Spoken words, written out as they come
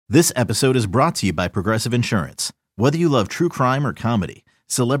This episode is brought to you by Progressive Insurance. Whether you love true crime or comedy,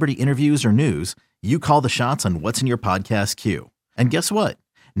 celebrity interviews or news, you call the shots on what's in your podcast queue. And guess what?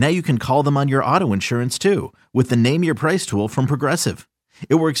 Now you can call them on your auto insurance too with the Name Your Price tool from Progressive.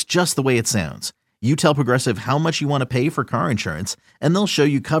 It works just the way it sounds. You tell Progressive how much you want to pay for car insurance, and they'll show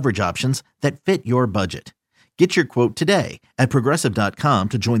you coverage options that fit your budget. Get your quote today at Progressive.com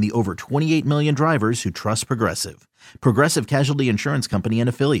to join the over 28 million drivers who trust Progressive. Progressive Casualty Insurance Company and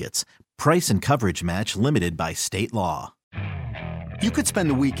Affiliates. Price and coverage match limited by state law. You could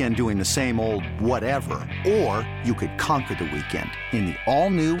spend the weekend doing the same old whatever, or you could conquer the weekend in the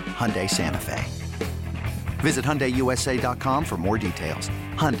all-new Hyundai Santa Fe. Visit HyundaiUSA.com for more details.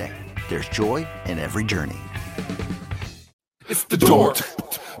 Hyundai, there's joy in every journey. It's the Dork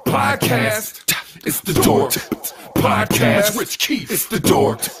Podcast. It's the Dork Podcast. Rich Keefe. It's the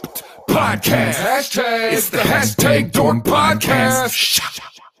Dork Podcast. Hashtag. It's the hashtag Dork Podcast.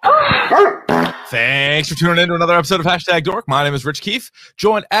 Thanks for tuning in to another episode of Hashtag Dork. My name is Rich Keefe,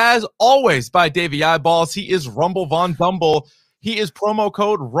 joined as always by Davey Eyeballs. He is Rumble Von Dumble. He is promo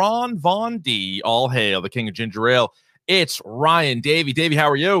code Ron Von D. All hail the king of ginger ale. It's Ryan. Davey, how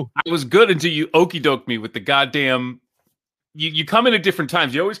are you? I was good until you okie doke me with the goddamn. You come in at different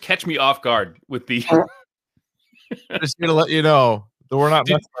times. You always catch me off guard with the. Just here to let you know that we're not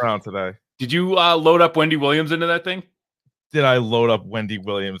messing around today. Did you load up Wendy Williams into that thing? Did I load up Wendy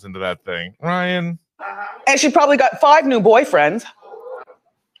Williams into that thing, Ryan? And she probably got 5 new boyfriends.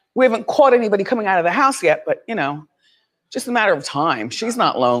 We haven't caught anybody coming out of the house yet, but you know, just a matter of time. She's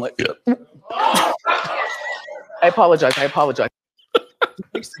not lonely. I apologize.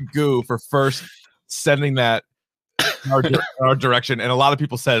 Thanks to Goo for first sending that in our direction. And a lot of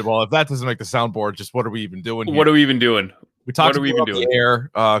people said, well, if that doesn't make the soundboard, just what are we even doing here? What are we even doing? We talked about the air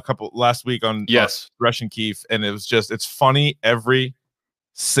a couple last week on Rush and Keefe, and it was just, it's funny every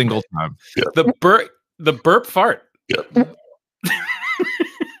single time. The burp fart. I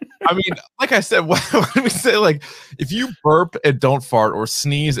mean, like I said, what do we say? Like, if you burp and don't fart, or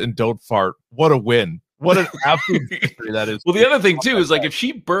sneeze and don't fart, what a win! What an absolute victory that is. Well, the other thing too is like if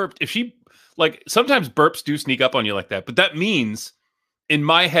she like sometimes burps do sneak up on you like that, but that means in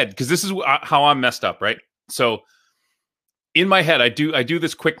my head, because this is how I'm messed up, right? So in my head, I do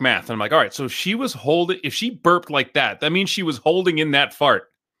this quick math, and I'm like, all right, so if she burped like that, that means she was holding in that fart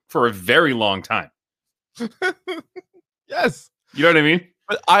for a very long time. Yes, you know what I mean.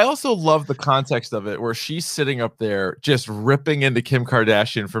 But I also love the context of it, where she's sitting up there just ripping into Kim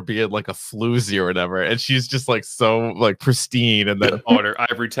Kardashian for being like a floozy or whatever, and she's just like so like pristine, and then order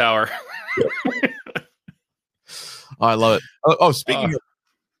ivory tower. Oh, I love it. Oh, speaking of,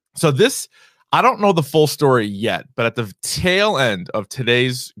 so this, I don't know the full story yet, but at the tail end of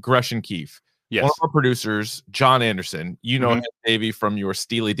today's Gresh and Keefe, one of our producers, John Anderson, you know him, Davey, from your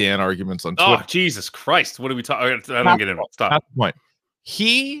Steely Dan arguments on Twitter. Oh, Jesus Christ. What are we talking? I don't get it. Stop. That's the point.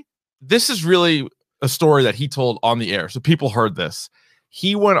 This is really a story that he told on the air, so people heard this.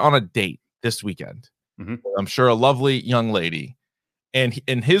 He went on a date this weekend. I'm sure a lovely young lady, and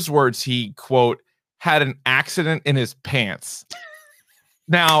in his words, he quote had an accident in his pants.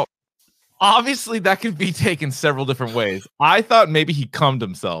 Now, obviously, that could be taken several different ways. I thought maybe he cummed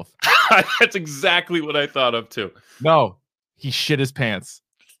himself. That's exactly what I thought of too. No, he shit his pants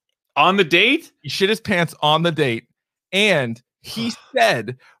on the date. He shit his pants on the date, and he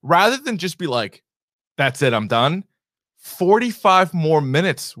said, rather than just be like, that's it, I'm done, 45 more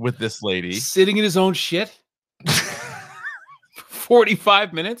minutes with this lady. Sitting in his own shit?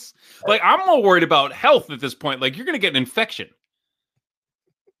 45 minutes? Like, I'm more worried about health at this point. Like, you're going to get an infection.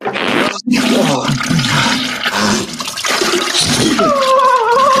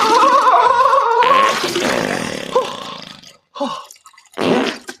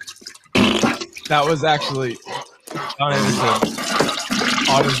 That was actually John Anderson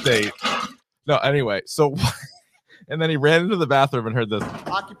on his date. No, anyway, so and then he ran into the bathroom and heard this.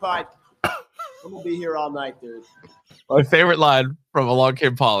 Occupied. I'm gonna be here all night, dude. My favorite line from Along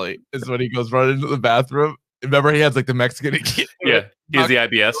Came Polly is when he goes running into the bathroom. Remember, he has like the Mexican. Yeah, he has the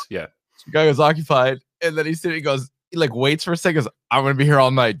IBS. Yeah, the guy goes occupied, and then he's sitting. He goes, he like waits for a second. Goes, I'm gonna be here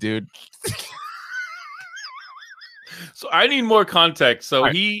all night, dude. So I need more context. So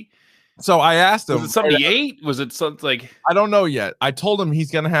So I asked him, was it something he ate? Was it something like, I don't know yet. I told him he's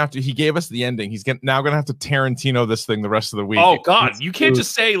going to have to, he gave us the ending. He's now going to have to Tarantino this thing the rest of the week. Oh God, you can't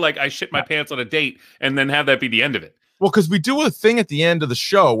just say like, I shit my pants on a date and then have that be the end of it. Well, because we do a thing at the end of the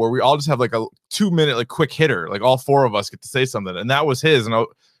show where we all just have like a 2-minute like quick hitter. Like all 4 of us get to say something. And that was his. And we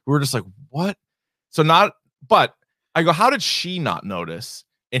were just like, what? So but I go, how did she not notice?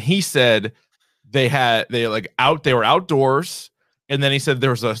 And he said they were outdoors. And then he said there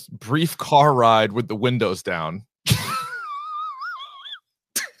was a brief car ride with the windows down.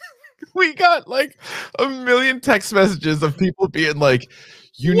 We got like a million text messages of people being like,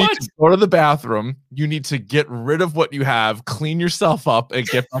 you need to go to the bathroom. You need to get rid of what you have, clean yourself up, and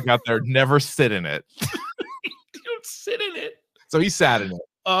get back out there. Never sit in it. You don't sit in it. So he sat in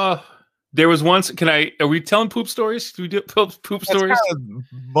it. There was once. Are we telling poop stories? Do we do poop stories? Kind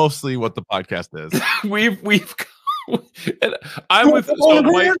of mostly what the podcast is. we've. I'm with.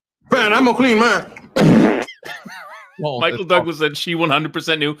 Man, I'm gonna clean mine. Michael Douglas said she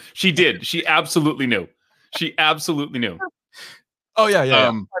 100% knew. She did. She absolutely knew. She absolutely knew. Oh yeah.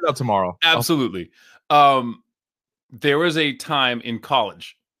 Find out tomorrow. Absolutely. There was a time in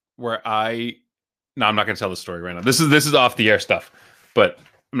college where I'm not going to tell the story right now. This is off the air stuff, but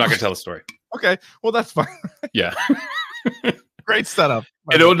I'm not going to tell the story. Okay. Well, that's fine. Yeah. Great setup.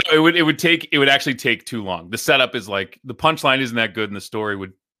 It would actually take too long. The setup is like the punchline isn't that good, and the story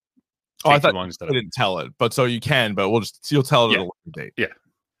would. I thought I didn't tell it, but so you can, but you'll tell it at a later date. Yeah.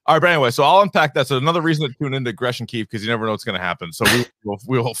 All right, but anyway, so I'll unpack that. So another reason to tune into Gresh and Keefe, because you never know what's going to happen. So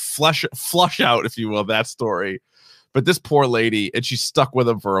we will flush out, if you will, that story. But this poor lady, and she stuck with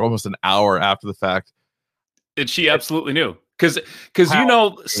him for almost an hour after the fact. And she absolutely knew, because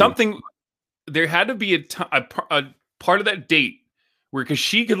something. There had to be a part of that date where, because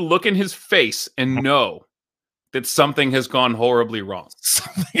she could look in his face and know that something has gone horribly wrong.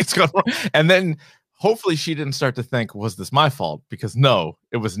 Something's gone wrong. And then hopefully she didn't start to think, was this my fault? Because no,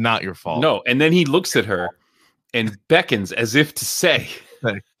 it was not your fault. No. And then he looks at her and beckons as if to say,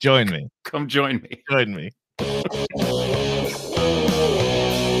 hey, join me. Come join me. Join me.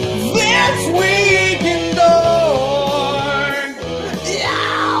 This week in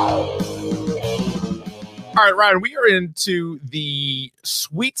All right, Ryan, we are into the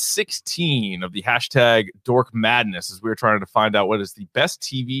Sweet 16 of the hashtag Dork Madness as we were trying to find out what is the best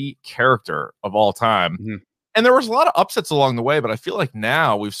TV character of all time. Mm-hmm. And there was a lot of upsets along the way, but I feel like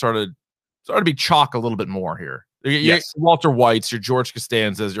now we've started to be chalk a little bit more here. Yes. Walter White's, your George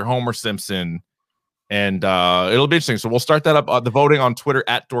Costanza's, your Homer Simpson, and it'll be interesting. So we'll start that up, the voting on Twitter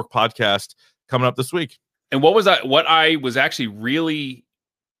at Dork Podcast coming up this week. And what I was actually really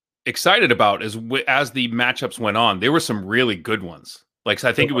excited about is as the matchups went on, there were some really good ones. Like,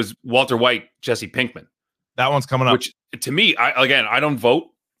 I think it was Walter White, Jesse Pinkman. That one's coming up. Which to me, I don't vote,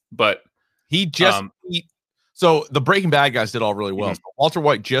 but he just beat. So the Breaking Bad guys did all really well. Mm-hmm. So Walter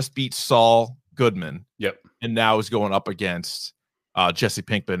White just beat Saul Goodman. Yep. And now is going up against Jesse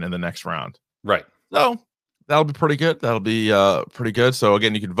Pinkman in the next round. Right. So that'll be pretty good. That'll be pretty good. So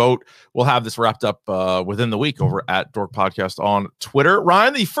again, you can vote. We'll have this wrapped up within the week over at Dork Podcast on Twitter.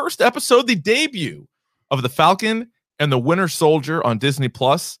 Ryan, the first episode, the debut of The Falcon and the Winter Soldier on Disney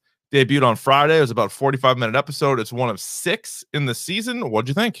Plus debuted on Friday. It was about a 45-minute episode. It's one of 6 in the season. What'd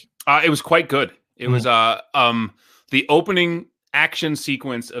you think? It was quite good. It was the opening action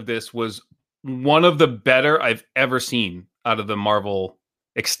sequence of this was one of the better I've ever seen out of the Marvel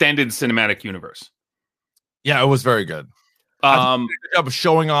extended cinematic universe. Yeah, it was very good. Good job of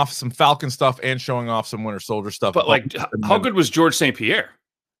showing off some Falcon stuff and showing off some Winter Soldier stuff. But like, how good was George St. Pierre?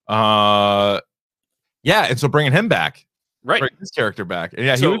 Yeah, and so bringing him back, right? Bringing his character back, and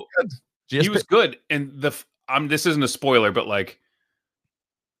yeah, so he was good. He was good, and this isn't a spoiler, but like,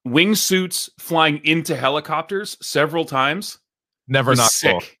 wingsuits flying into helicopters several times. Never not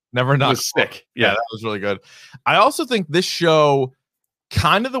sick. Cool. Never not cool. Sick. Yeah, that was really good. I also think this show,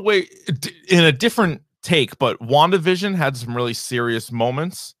 kind of the way in a different take, but WandaVision had some really serious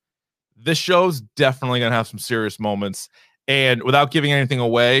moments. This show's definitely gonna have some serious moments, and without giving anything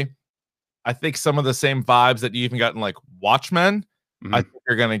away, I think some of the same vibes that you even got in like Watchmen, I think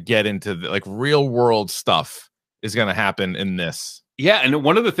you're gonna get into the like real world stuff is gonna happen in this. Yeah, and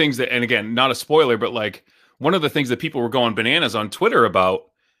one of the things that, and again, not a spoiler, but like one of the things that people were going bananas on Twitter about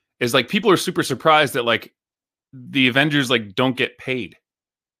is like people are super surprised that like the Avengers like don't get paid.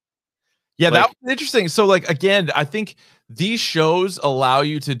 Yeah, like, that was interesting. So like, again, I think these shows allow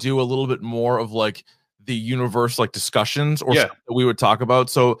you to do a little bit more of like the universe like discussions or stuff that we would talk about.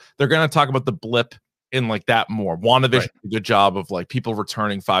 So they're going to talk about the blip in like that more. WandaVision did a good job of like people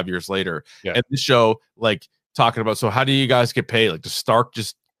returning 5 years later. Yeah. And this show like talking about, so how do you guys get paid? Like, does Stark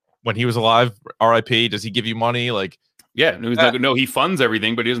just, when he was alive, RIP, does he give you money? Like, yeah, no, he funds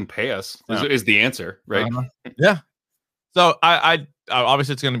everything, but he doesn't pay us. Is the answer, right? Yeah. So I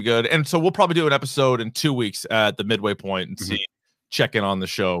obviously it's going to be good, and so we'll probably do an episode in 2 weeks at the midway point and check in on the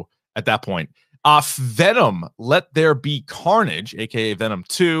show at that point. Venom: Let There Be Carnage, aka Venom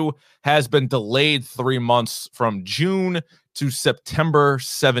 2, has been delayed 3 months from June to September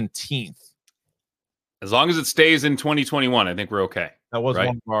 17th. As long as it stays in 2021, I think we're okay. That was right?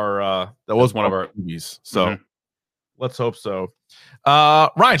 one of our one of our movies. So let's hope so.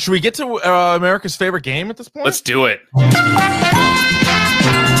 Ryan, should we get to America's favorite game at this point? Let's do it.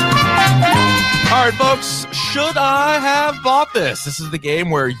 All right, folks. Should I have bought this? This is the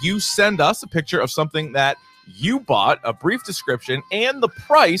game where you send us a picture of something that you bought, a brief description, and the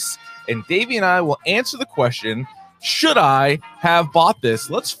price, and Davey and I will answer the question, should I have bought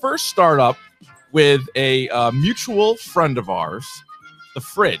this? Let's first start up with a mutual friend of ours, the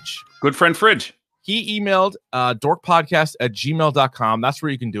Fridge. Good friend Fridge. He emailed dorkpodcast@gmail.com. That's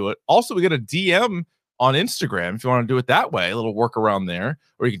where you can do it. Also, we get a DM on Instagram if you want to do it that way, a little workaround there,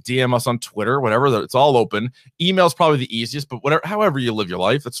 or you can DM us on Twitter, whatever. It's all open. Email's probably the easiest, but whatever, however you live your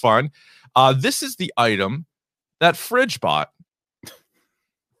life, that's fine. This is the item that Fridge bought.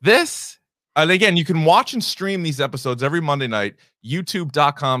 This, and again, you can watch and stream these episodes every Monday night,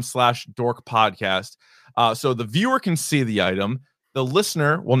 youtube.com/dorkpodcast. So the viewer can see the item. The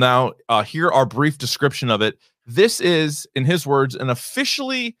listener will now hear our brief description of it. This is, in his words, an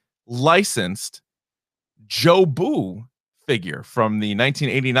officially licensed Jobu figure from the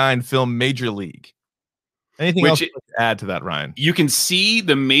 1989 film Major League. Anything else to add to that, Ryan? You can see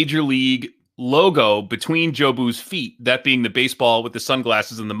the Major League logo between Jobu's feet, that being the baseball with the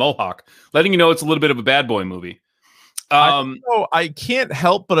sunglasses and the mohawk, letting you know it's a little bit of a bad boy movie. I can't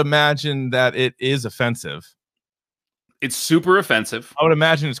help but imagine that it is offensive. It's super offensive. I would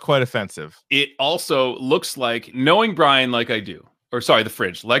imagine it's quite offensive. It also looks like, knowing Brian like I do, or sorry, the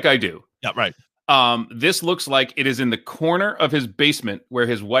Fridge, like I do. Yeah, right. This looks like it is in the corner of his basement where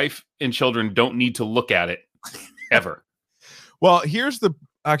his wife and children don't need to look at it ever. Well,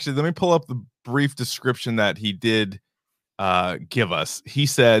 actually, let me pull up the brief description that he did give us. He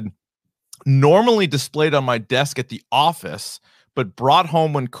said, normally displayed on my desk at the office, but brought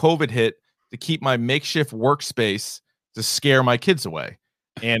home when COVID hit to keep my makeshift workspace to scare my kids away.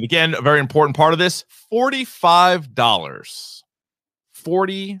 And again, a very important part of this, $45.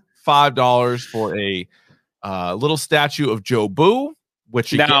 $45 for a little statue of Jobu,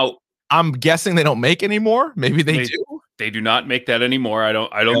 which now I'm guessing they don't make anymore. Maybe they do. They do not make that anymore. I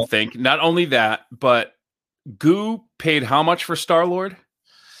don't think. Not only that, but Goo paid how much for Star-Lord?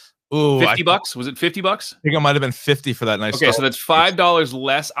 Ooh, $50? Was it $50? I think it might have been 50 for that nice. Okay, so that's $5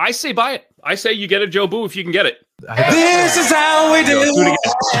 less. I say buy it. I say you get a Jobu if you can get it. This is how we do it.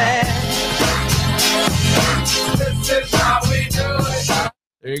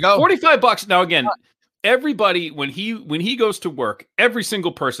 There you go. $45. Now again, everybody when he goes to work, every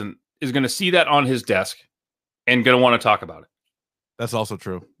single person is going to see that on his desk and going to want to talk about it. That's also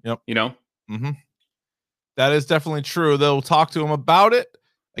true. Yep. You know? Mm-hmm. That is definitely true. They'll talk to him about it.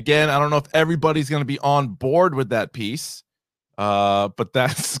 Again, I don't know if everybody's going to be on board with that piece, but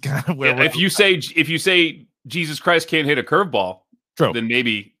that's kind of where. If you say Jesus Christ can't hit a curveball, true, then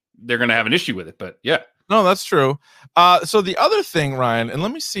maybe they're going to have an issue with it. But yeah, no, that's true. So the other thing, Ryan, and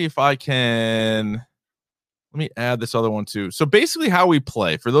let me see if I can. Let me add this other one too. So basically, how we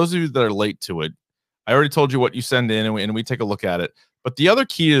play, for those of you that are late to it, I already told you what you send in, and we take a look at it. But the other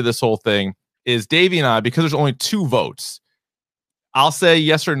key to this whole thing is Davey and I, because there's only 2 votes. I'll say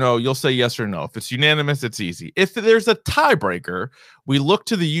yes or no. You'll say yes or no. If it's unanimous, it's easy. If there's a tiebreaker, we look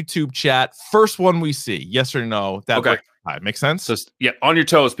to the YouTube chat. First one we see, yes or no. That okay. Makes sense? So, yeah, on your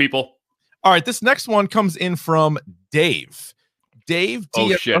toes, people. All right, this next one comes in from Dave. Dave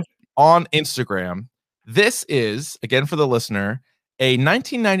on Instagram. This is, again for the listener, a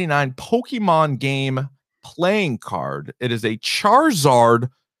 1999 Pokemon game playing card. It is a Charizard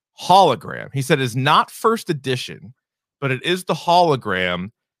hologram. He said it is not first edition, but it is the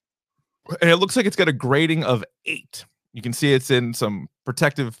hologram, and it looks like it's got a grading of 8. You can see it's in some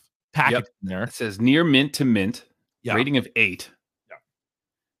protective package in there. It says near mint to mint, rating of 8. Yeah.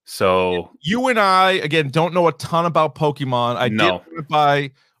 So you and I, again, don't know a ton about Pokemon. I did run it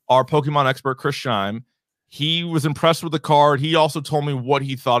by our Pokemon expert, Chris Scheim. He was impressed with the card. He also told me what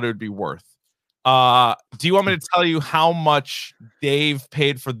he thought it would be worth. Do you want me to tell you how much Dave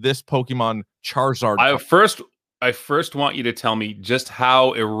paid for this Pokemon Charizard card? I first want you to tell me just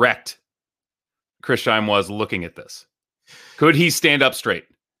how erect Chris Scheim was looking at this. Could he stand up straight?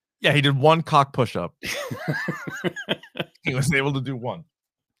 Yeah, he did 1 cock push-up. He was able to do 1.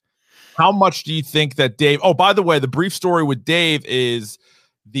 How much do you think that Dave... Oh, by the way, the brief story with Dave is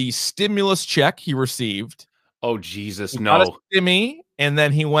the stimulus check he received. Oh, Jesus, got a stimmy, and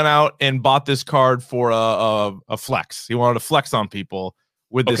then he went out and bought this card for a flex. He wanted to flex on people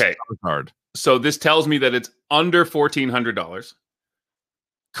with this card. So this tells me that it's under $1,400.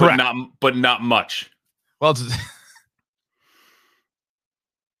 Correct. But not much. Well,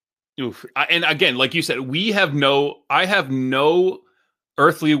 Oof. And again, like you said, I have no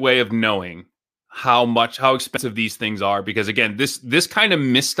earthly way of knowing how expensive these things are, because again, this kind of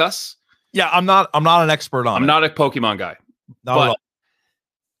missed us. Yeah, I'm not an expert on I'm not a Pokemon guy. Not at all.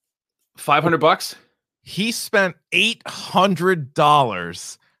 $500? He spent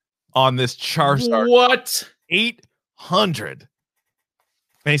 $800 on this Charizard. What? 800.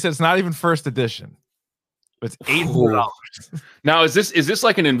 And he said it's not even first edition. It's $800. Now, is this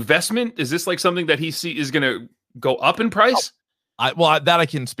like an investment? Is this like something that is going to go up in price? That I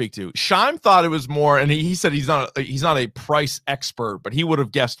can speak to. Shime thought it was more, and he said he's not a price expert, but he would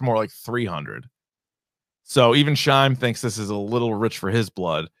have guessed more like 300. So even Shime thinks this is a little rich for his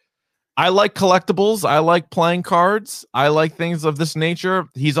blood. I like collectibles. I like playing cards. I like things of this nature.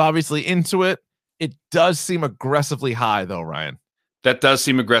 He's obviously into it. It does seem aggressively high, though, Ryan. That does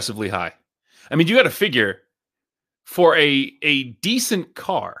seem aggressively high. I mean, you got to figure for a decent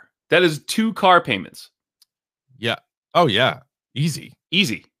car, that is 2 car payments. Yeah. Oh, yeah. Easy.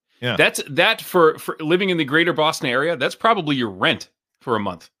 Yeah. That for living in the greater Boston area, that's probably your rent for a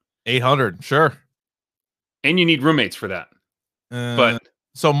month. 800, sure. And you need roommates for that. But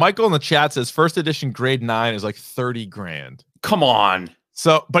so Michael in the chat says first edition grade 9 is like 30 grand. Come on.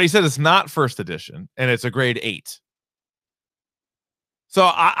 So, but he said it's not first edition and it's a grade 8.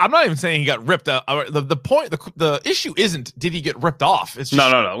 So I'm not even saying he got ripped out. The point, the issue isn't did he get ripped off? It's just,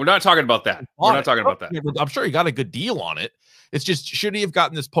 no. We're not talking about that. We're not talking about that. I'm sure he got a good deal on it. It's just, should he have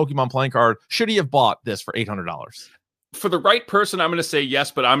gotten this Pokemon playing card? Should he have bought this for $800? For the right person, I'm going to say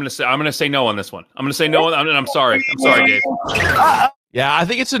yes, but I'm going to say no on this one. I'm going to say no. I'm sorry. I'm sorry, Dave. Yeah, I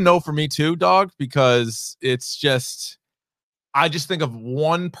think it's a no for me too, dog, because it's just, I just think of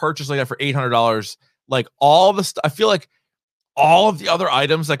one purchase like that for $800, like all the stuff. I feel like all of the other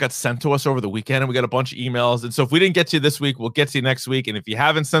items that got sent to us over the weekend, and we got a bunch of emails. And so if we didn't get to you this week, we'll get to you next week. And if you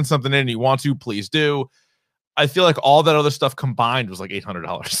haven't sent something in and you want to, please do. I feel like all that other stuff combined was like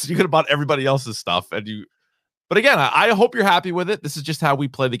 $800. You could have bought everybody else's stuff. But again, I hope you're happy with it. This is just how we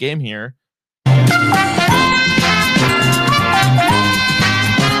play the game here.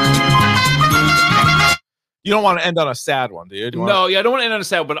 You don't want to end on a sad one, do you? No, I don't want to end on a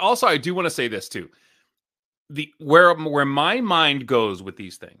sad one, but also I do want to say this too. Where my mind goes with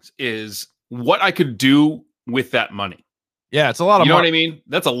these things is what I could do with that money. Yeah, it's a lot of money. You know what I mean?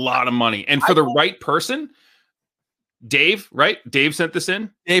 That's a lot of money. And for the right person, Dave, right? Dave sent this in.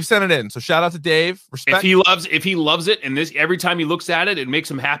 Dave sent it in. So shout out to Dave. Respect. If he loves it, and this every time he looks at it, it makes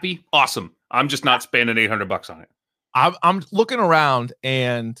him happy. Awesome. I'm just not spending $800 on it. I'm looking around,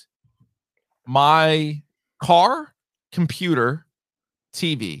 and my car, computer,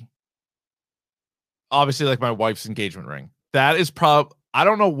 TV, obviously like my wife's engagement ring. That is probably, I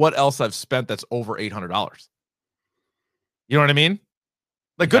don't know what else I've spent that's over $800. You know what I mean?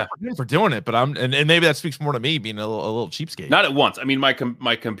 Like, good for him for doing it, but and maybe that speaks more to me being a little cheapskate. Not at once. I mean, my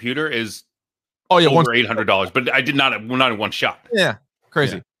computer is over $800, but I did not in one shot. Yeah,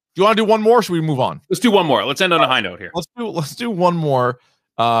 crazy. Yeah. Do you want to do one more? Or should we move on? Let's do one more. Let's end on a high note here. Let's do one more,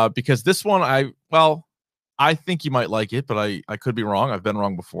 because this one I think you might like it, but I could be wrong. I've been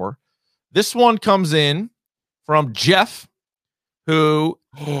wrong before. This one comes in from Jeff, who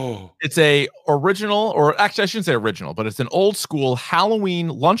it's a original, or actually I shouldn't say original, but it's an old school Halloween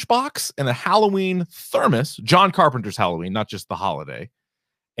lunchbox and a Halloween thermos, John Carpenter's Halloween, not just the holiday.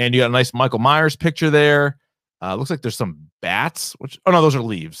 And you got a nice Michael Myers picture there. Looks like there's some bats, those are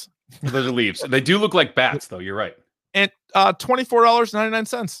leaves. Those are leaves. They do look like bats though. You're right. And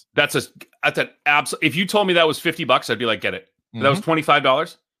 $24.99. That's an absolute. If you told me that was $50, I'd be like, get it. Mm-hmm. That was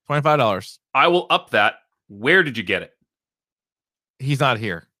 $25. $25. I will up that. Where did you get it? He's not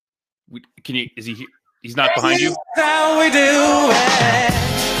here. Is he here? He's not behind you? How we do it.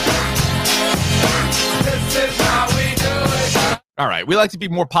 This is how we do it. All right. We like to be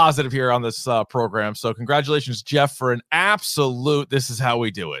more positive here on this program. So congratulations, Jeff, for an absolute, this is how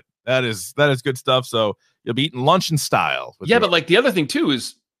we do it. That is good stuff. So you'll be eating lunch in style. Yeah, but like the other thing too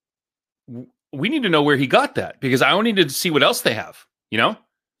is we need to know where he got that, because I need to see what else they have, you know?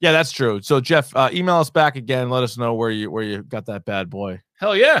 Yeah, that's true. So Jeff, email us back again. Let us know where you got that bad boy.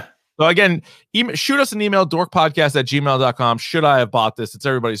 Hell yeah. So again, shoot us an email, dorkpodcast@gmail.com. Should I have bought this? It's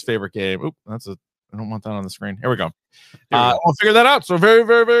everybody's favorite game. Oop, I don't want that on the screen. Here we go. We'll figure that out. So very,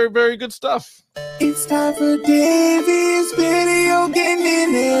 very, very, very good stuff. It's time for Davey's video game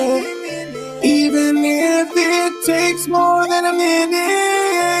minute. Even if it takes more than a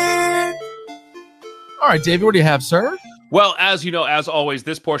minute. All right, Davey, what do you have, sir? Well, as you know, as always,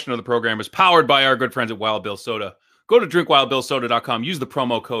 this portion of the program is powered by our good friends at Wild Bill Soda. Go to drinkwildbillsoda.com. Use the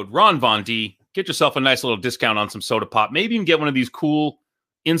promo code Ron Von D. Get yourself a nice little discount on some soda pop. Maybe you can get one of these cool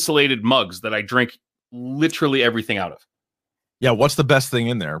insulated mugs that I drink literally everything out of. Yeah, what's the best thing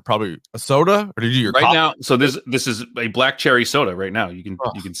in there? Probably a soda, or did you do your right coffee? now? So this is a black cherry soda right now. You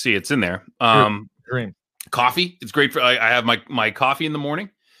can see it's in there. Dream. Coffee. It's great for. I have my coffee in the morning.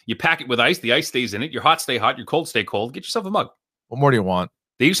 You pack it with ice. The ice stays in it. Your hot stay hot. Your cold stay cold. Get yourself a mug. What more do you want?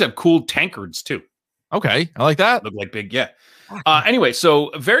 They used to have cool tankards too. Okay, I like that. Look like big, yeah. Anyway, so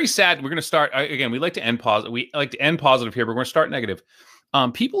very sad. We're going to start again. We like to end positive. We like to end positive here, but we're going to start negative.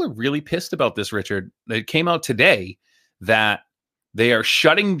 People are really pissed about this, Richard. It came out today that they are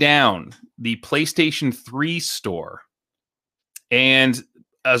shutting down the PlayStation 3 store, and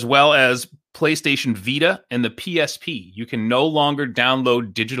as well as PlayStation Vita and the PSP. You can no longer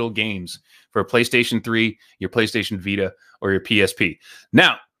download digital games for PlayStation 3, your PlayStation Vita, or your PSP.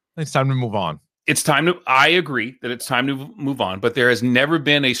 Now, it's time to move on. I agree that it's time to move on, but there has never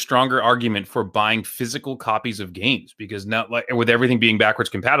been a stronger argument for buying physical copies of games, because now, like with everything being backwards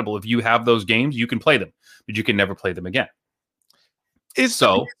compatible, if you have those games, you can play them, but you can never play them again. Is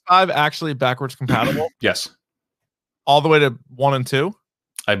so PS5 actually backwards compatible? Yes. All the way to 1 and 2?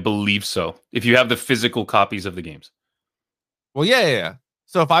 I believe so. If you have the physical copies of the games. Well, yeah.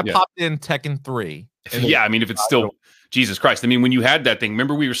 So if I popped in Tekken 3. Yeah, I mean, if it's still, Jesus Christ. I mean, when you had that thing,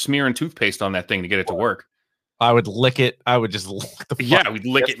 remember we were smearing toothpaste on that thing to get it to work. I would lick it. I would just lick the fuck. Yeah, we'd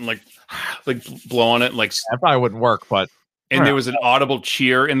lick it and like blow on it. And like, that probably wouldn't work, but. And there was an audible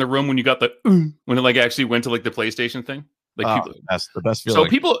cheer in the room when you got the, when it like actually went to like the PlayStation thing. Like people, that's the best feeling.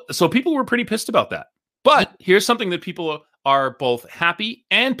 So people were pretty pissed about that. But here's something that people are both happy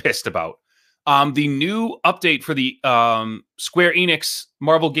and pissed about. The new update for the Square Enix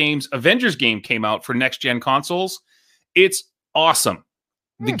Marvel Games Avengers game came out for next-gen consoles. It's awesome.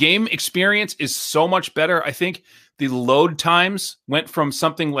 The game experience is so much better. I think the load times went from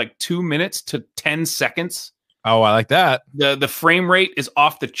something like 2 minutes to 10 seconds. Oh, I like that. The frame rate is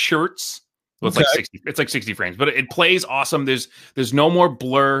off the charts. Well, it's like 60. It's like 60 frames, but it plays awesome. There's no more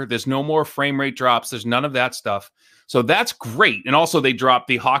blur. There's no more frame rate drops. There's none of that stuff. So that's great. And also they dropped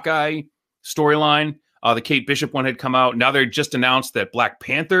the Hawkeye storyline. The Kate Bishop one had come out. Now they're just announced that Black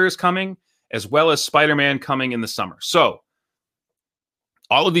Panther is coming, as well as Spider-Man coming in the summer. So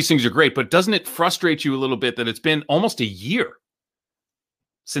all of these things are great, but doesn't it frustrate you a little bit that it's been almost a year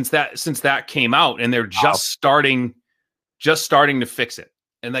since that came out, and they're just starting to fix it?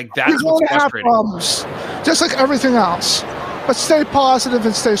 And like that's what's frustrating. Problems, just like everything else. But stay positive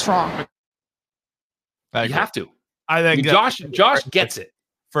and stay strong. You have to. I think Josh gets it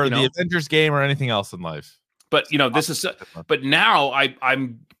for the Avengers game or anything else in life. But this is. But now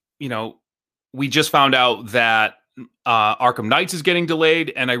I'm. We just found out that Arkham Knights is getting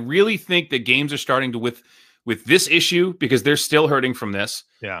delayed, and I really think that games are starting to with this issue, because they're still hurting from this.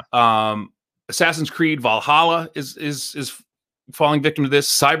 Yeah. Assassin's Creed Valhalla is falling victim to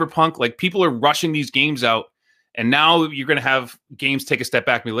this. Cyberpunk, like people are rushing these games out, and now you're going to have games take a step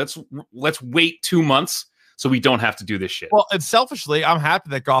back. Let's wait 2 months so we don't have to do this shit. Well, and selfishly, I'm happy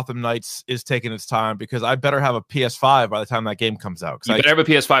that Gotham Knights is taking its time, because I better have a PS5 by the time that game comes out. You better have a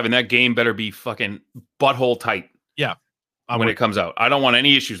PS5, and that game better be fucking butthole tight. Yeah. When it comes out, I don't want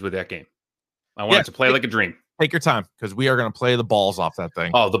any issues with that game. I want it to play like a dream. Take your time, because we are going to play the balls off that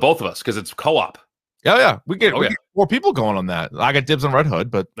thing. Oh, the both of us, because it's co-op. Yeah. We get more people going on that. I got dibs on Red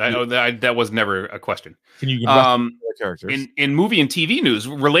Hood, but I know that was never a question. Can you characters in movie and TV news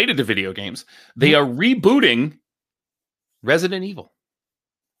related to video games? They are rebooting Resident Evil.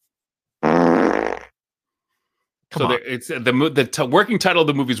 It's the working title of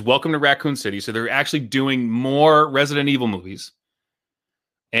the movie is Welcome to Raccoon City. So they're actually doing more Resident Evil movies.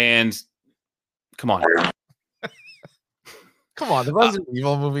 And come on, the Resident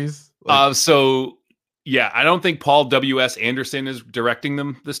Evil movies. So yeah, I don't think Paul W.S. Anderson is directing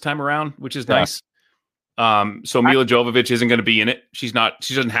them this time around, which is nice. So Mila Jovovich isn't going to be in it. She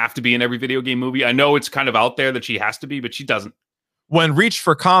doesn't have to be in every video game movie. I know it's kind of out there that she has to be, but she doesn't. When reached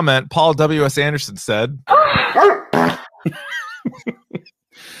for comment, Paul W.S. Anderson said,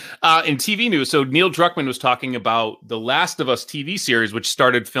 in TV news, so Neil Druckmann was talking about the Last of Us TV series, which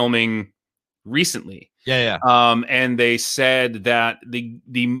started filming recently. Yeah. And they said that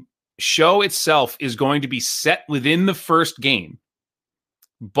the show itself is going to be set within the first game,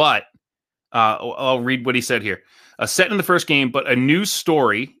 but I'll read what he said here. Set in the first game, but a new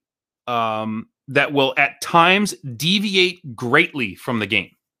story that will at times deviate greatly from the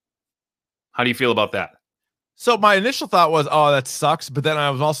game. How do you feel about that? So my initial thought was, oh, that sucks. But then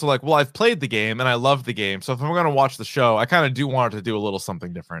I was also like, well, I've played the game and I love the game. So if I'm going to watch the show, I kind of do want it to do a little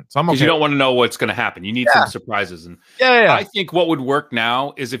something different. So I'm okay. Because you don't want to know what's going to happen. You need some surprises. And I think what would work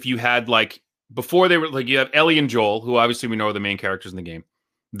now is if you had before they were you have Ellie and Joel, who obviously we know are the main characters in the game.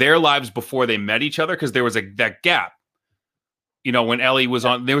 their lives before they met each other, because there was that gap. You know, when Ellie was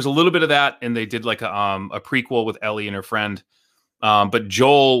on, there was a little bit of that, and they did like a prequel with Ellie and her friend. But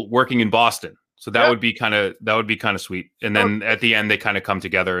Joel working in Boston, so that would be kind of sweet. And then at the end, they kind of come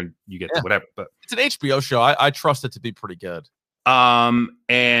together, and you get whatever. But it's an HBO show. I trust it to be pretty good.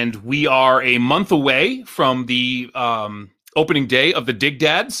 And we are a month away from the opening day of the Dig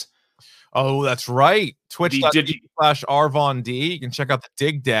Dads. Oh, that's right. Twitch.tv/RVonD. You can check out the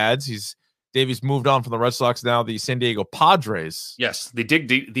Dig Dads. Davey's moved on from the Red Sox, now the San Diego Padres. Yes,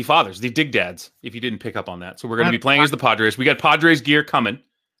 the fathers, the Dig Dads, if you didn't pick up on that. So we're going to be playing as the Padres. We got Padres gear coming.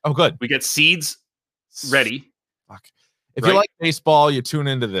 Oh, good. We got seeds ready. Fuck. If you like baseball, you tune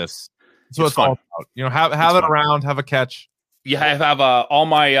into this. So it's all about. You know, have it around, have a catch. Yeah, I have all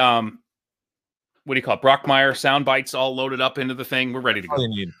my what do you call it? Brockmeyer sound bites all loaded up into the thing. We're ready to go.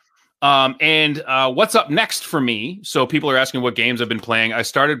 And what's up next for me? So people are asking what games I've been playing. I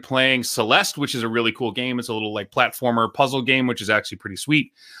started playing Celeste, which is a really cool game. It's a little like platformer puzzle game, which is actually pretty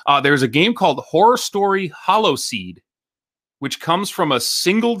sweet. There's a game called Horror Story Hollow Seed, which comes from a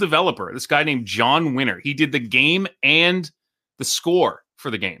single developer, this guy named John Winner. He did the game and the score for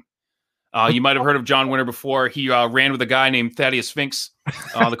the game. You might have heard of John Winner before. He ran with a guy named Thaddeus Sphinx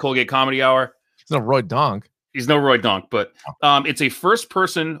on the Colgate Comedy Hour. He's no Roy Donk. He's no Roy Donk, but it's a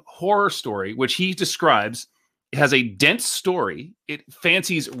first-person horror story, which he describes. It has a dense story. It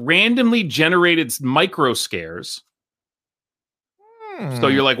fancies randomly generated micro scares. So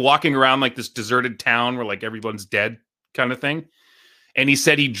you're like walking around like this deserted town where like everyone's dead kind of thing. And he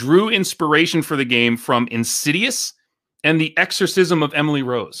said he drew inspiration for the game from Insidious and The Exorcism of Emily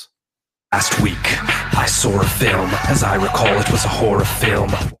Rose. Last week, I saw a film. As I recall, it was a horror film.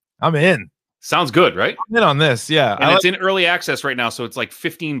 I'm in. Sounds good, right? I'm in on this, yeah. And it's in early access right now, so it's like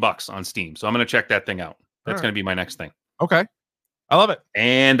 $15 on Steam. So I'm going to check that thing out. That's going to be my next thing. Okay. I love it.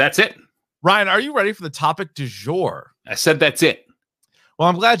 And that's it. Ryan, are you ready for the topic du jour? I said that's it. Well,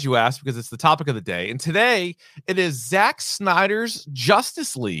 I'm glad you asked because it's the topic of the day. And today it is Zack Snyder's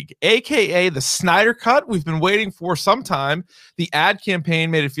Justice League, a.k.a. the Snyder Cut. We've been waiting for some time. The ad campaign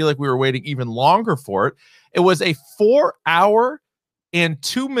made it feel like we were waiting even longer for it. It was a 4-hour and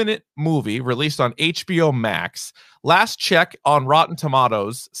 2-minute movie released on HBO Max. Last check on Rotten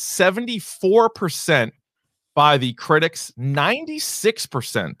Tomatoes, 74% by the critics,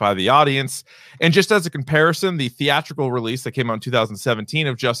 96% by the audience. And just as a comparison, the theatrical release that came out in 2017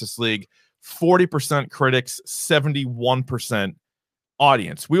 of Justice League, 40% critics, 71%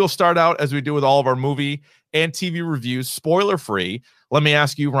 audience. We will start out as we do with all of our movie and TV reviews, spoiler free. Let me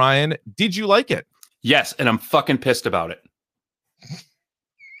ask you, Ryan, did you like it? Yes, and I'm fucking pissed about it.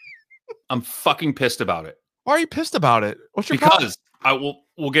 I'm fucking pissed about it. Why are you pissed about it? What's your problem? Because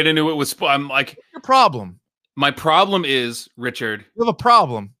we'll get into it with I'm like, what's your problem? My problem is, Richard, you have a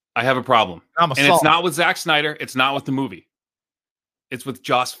problem. I have a problem. And it's not with Zack Snyder, it's not with the movie. It's with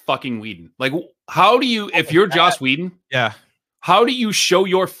Joss fucking Whedon. Like, how do you, if you're Joss Whedon, yeah, how do you show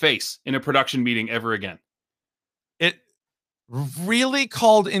your face in a production meeting ever again? It really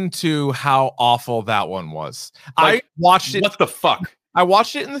called into how awful that one was. Like, I watched it. What the fuck? I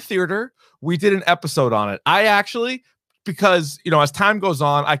watched it in the theater. We did an episode on it. I actually, because, you know, as time goes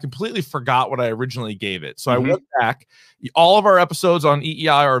on, I completely forgot what I originally gave it. So I went back. All of our episodes on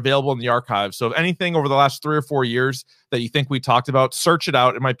EEI are available in the archive. So if anything over the last 3 or 4 years that you think we talked about, search it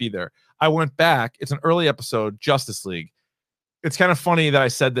out. It might be there. I went back. It's an early episode, Justice League. It's kind of funny that I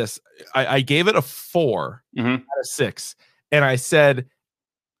said this. I gave it a 4 out of 6. And I said,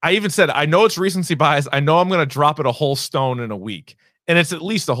 I even said, I know it's recency bias. I know I'm going to drop it a whole stone in a week. And it's at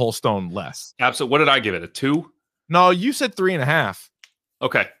least a whole stone less. Absolutely. What did I give it? A 2? No, you said 3.5.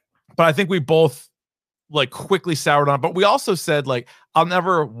 Okay. But I think we both like quickly soured on it. But we also said, like, I'll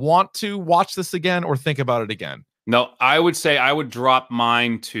never want to watch this again or think about it again. No, I would say I would drop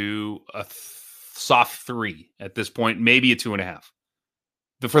mine to a soft 3 at this point, maybe a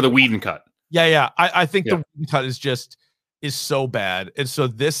 2.5 for the Whedon cut. Yeah. I think the Whedon cut is so bad. And so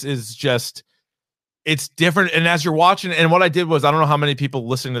this is just, it's different. And as you're watching, and what I did was, I don't know how many people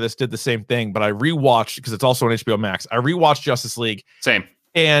listening to this did the same thing, but I rewatched, because it's also on HBO Max. I rewatched Justice League. Same.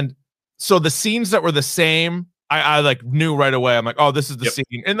 And so the scenes that were the same, I like knew right away. I'm like, oh, this is the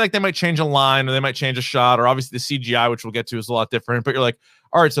scene. And like, they might change a line or they might change a shot, or obviously the CGI, which we'll get to, is a lot different. But you're like,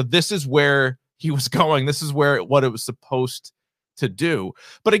 all right, so this is where he was going. This is what it was supposed to do.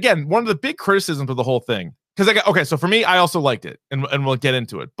 But again, one of the big criticisms of the whole thing, because so for me, I also liked it, and we'll get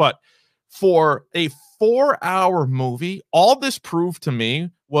into it. But for a 4-hour movie, all this proved to me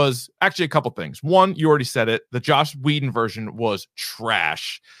was actually a couple things. One, you already said it. The Joss Whedon version was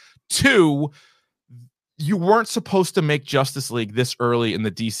trash. 2, you weren't supposed to make Justice League this early in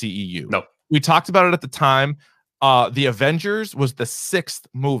the DCEU. No. We talked about it at the time. The Avengers was the 6th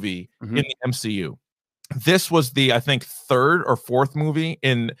movie in the MCU. This was the, I think, 3rd or 4th movie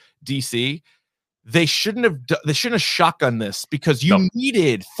in DC. They shouldn't have shotgunned this because you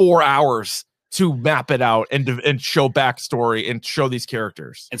needed 4 hours to map it out and show backstory and show these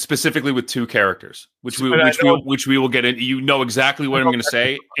characters, and specifically with 2 characters, which we will get in. You know exactly what I'm going to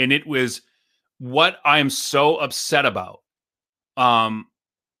say, and it was what I am so upset about.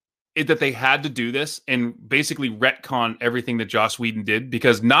 That they had to do this and basically retcon everything that Joss Whedon did,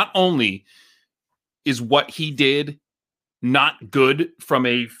 because not only is what he did not good from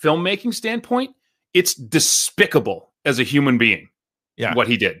a filmmaking standpoint, it's despicable as a human being. Yeah, what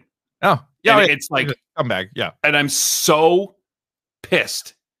he did. Oh, yeah, it's like come back. Yeah, and I'm so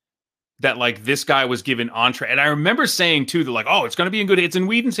pissed that like this guy was given entree. And I remember saying too that like, oh, it's going to be in good. It's in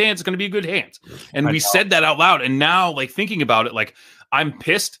Whedon's hands. It's going to be in good hands. And we said that out loud. And now, like thinking about it, like I'm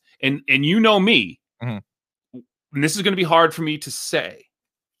pissed. And you know me, and this is going to be hard for me to say.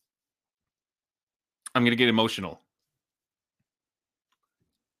 I'm going to get emotional.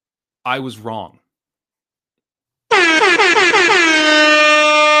 I was wrong. How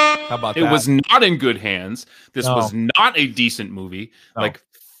about that? It was not in good hands. This was not a decent movie. No. Like,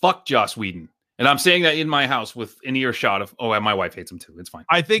 fuck Joss Whedon. And I'm saying that in my house with an earshot of, oh, my wife hates him too. It's fine.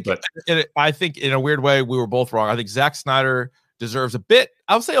 I think in a weird way, we were both wrong. I think Zack Snyder deserves a bit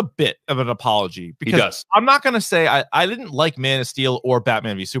of an apology, because he does. I'm not going to say I didn't like Man of Steel or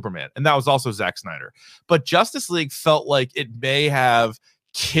Batman v Superman, and that was also Zack Snyder. But Justice League felt like it may have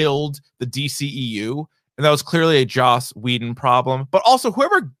killed the DCEU, and that was clearly a Joss Whedon problem. But also,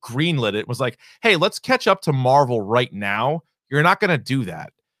 whoever greenlit it was like, hey, let's catch up to Marvel right now. You're not going to do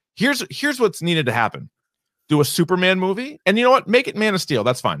that. Here's what's needed to happen. Do a Superman movie, and you know what? Make it Man of Steel.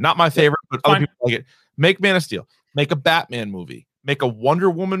 That's fine. Not my favorite, but other people like it. Make Man of Steel. Make a Batman movie. Make a Wonder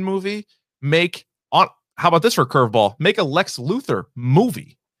Woman movie. How about this for a curveball? Make a Lex Luthor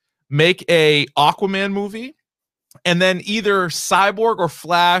movie. Make a Aquaman movie. And then either Cyborg or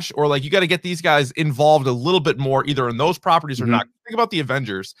Flash, or like you got to get these guys involved a little bit more, either in those properties or not. Think about the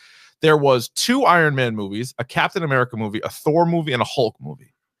Avengers. There was 2 Iron Man movies, a Captain America movie, a Thor movie, and a Hulk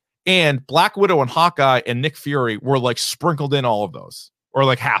movie. And Black Widow and Hawkeye and Nick Fury were like sprinkled in all of those, or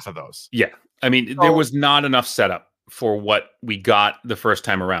like half of those. Yeah. I mean, there was not enough setup for what we got the first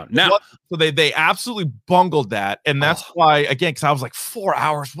time around. Now, so they absolutely bungled that. And that's why, again, because I was like, 4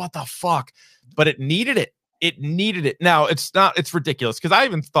 hours, what the fuck? But it needed it. It needed it. Now, it's ridiculous, because I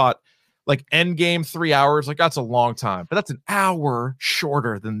even thought like Endgame 3 hours, like that's a long time, but that's an hour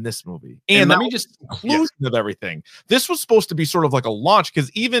shorter than this movie. And let me just conclusion of everything. This was supposed to be sort of like a launch,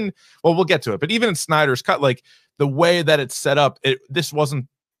 because we'll get to it, but even in Snyder's cut, like the way that it's set up, this wasn't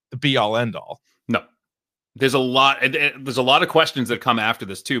the be all end all. No, there's a lot of questions that come after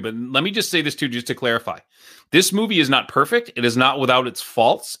this too. But let me just say this too, just to clarify. This movie is not perfect. It is not without its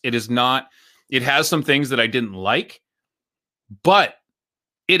faults. It has some things that I didn't like, but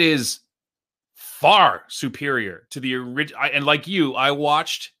it is far superior to the original. And like you, I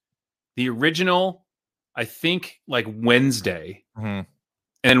watched the original, I think like Wednesday,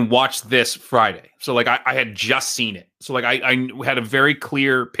 and watched this Friday. So like I had just seen it. So like I had a very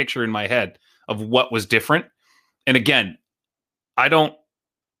clear picture in my head of what was different. And again, I don't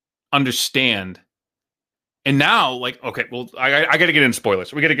understand. And now, like, okay, well, I got to get into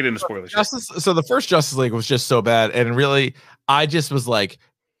spoilers. We got to get into spoilers. So the first Justice League was just so bad, and really, I just was like,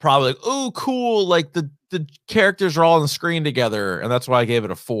 probably like, oh, cool, like the characters are all on the screen together, and that's why I gave it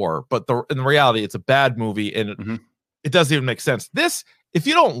a 4. But in reality, it's a bad movie, and it doesn't even make sense. This, if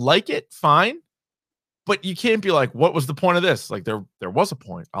you don't like it, fine, but you can't be like, what was the point of this? Like there was a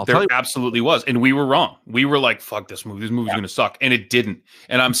point. There absolutely was, and we were wrong. We were like, fuck this movie. This movie's going to suck, and it didn't.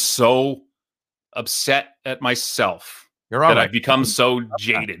 And I'm so upset at myself that I've become so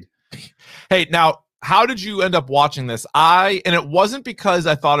jaded. Hey, now, how did you end up watching this? And it wasn't because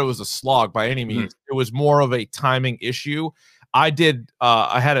I thought it was a slog by any means. It was more of a timing issue. I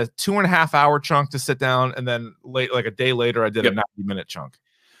had a 2.5 hour chunk to sit down, and then like a day later, I did a 90-minute chunk.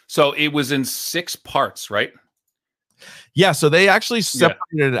 So it was in 6 parts, right? Yeah, so they actually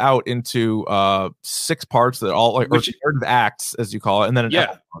separated it out into 6 parts that all like or acts, as you call it, and then an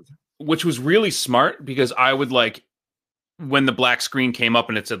episode. Which was really smart, because I would like, when the black screen came up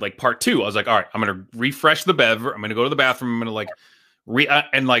and it said like part 2, I was like, all right, I'm going to refresh the bev. I'm going to go to the bathroom. I'm going to like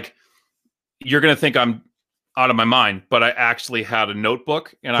and like, you're going to think I'm out of my mind, but I actually had a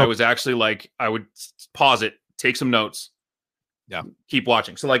notebook, and I was actually like, I would pause it, take some notes, keep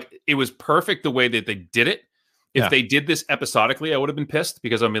watching. So like, it was perfect the way that they did it. If they did this episodically, I would have been pissed,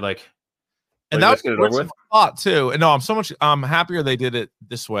 because I'd be like, And that was a thought too. And no, I'm happier they did it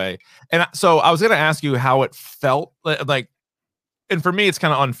this way. And so I was going to ask you how it felt like, and for me, it's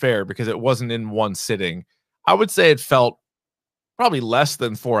kind of unfair because it wasn't in one sitting. I would say it felt probably less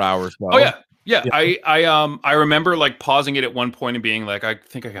than 4 hours. Though. Oh yeah. Yeah. I remember like pausing it at one point and being like, I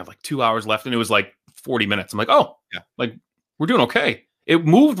think I got like 2 hours left, and it was like 40 minutes. I'm like, oh yeah, like we're doing okay. It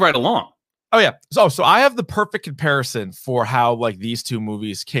moved right along. Oh yeah. So I have the perfect comparison for how like these two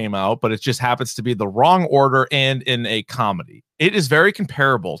movies came out, but it just happens to be the wrong order and in a comedy. It is very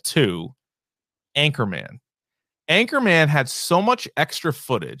comparable to Anchorman. Anchorman had so much extra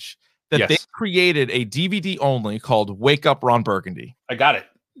footage that they created a DVD only called Wake Up Ron Burgundy. I got it.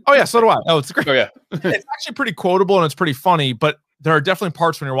 Oh yeah, so do I. Oh, it's great. Oh yeah. It's actually pretty quotable and it's pretty funny, but there are definitely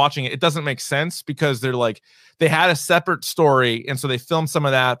parts when you're watching it, it doesn't make sense because they're like, they had a separate story. And so they filmed some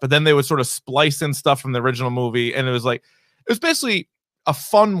of that, but then they would sort of splice in stuff from the original movie. And it was basically a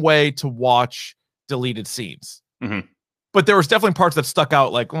fun way to watch deleted scenes. Mm-hmm. But there was definitely parts that stuck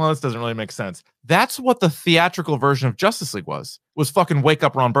out like, well, this doesn't really make sense. That's what the theatrical version of Justice League was fucking Wake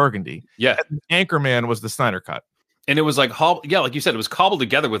Up Ron Burgundy. Yeah. And Anchorman was the Snyder cut. And it was like, like you said, it was cobbled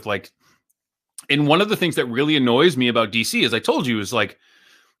together with like, and one of the things that really annoys me about DC, as I told you, is like,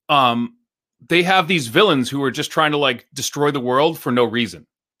 they have these villains who are just trying to like destroy the world for no reason.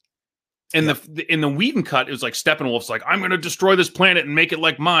 And in the Whedon cut, it was like Steppenwolf's like, I'm going to destroy this planet and make it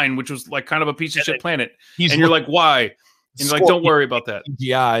like mine, which was like kind of a piece of shit planet. And you're like, why? And you're like, don't worry about that.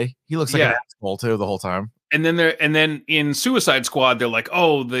 CGI. He looks like an asshole too the whole time. And then in Suicide Squad, they're like,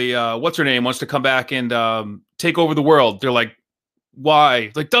 oh, the what's her name wants to come back and take over the world. They're like,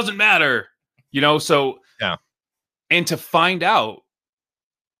 why? Like, doesn't matter, So yeah. And to find out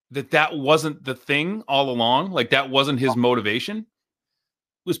that wasn't the thing all along, like that wasn't his motivation,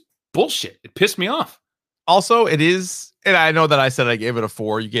 was bullshit. It pissed me off. Also, it is, and I know that I said I gave it a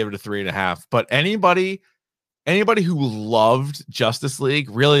 4, you gave it a 3.5, but anybody who loved Justice League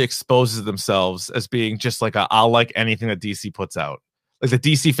really exposes themselves as being just like I'll like anything that DC puts out, like the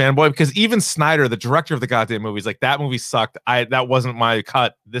DC fanboy, because even Snyder, the director of the goddamn movies, like that movie sucked. That wasn't my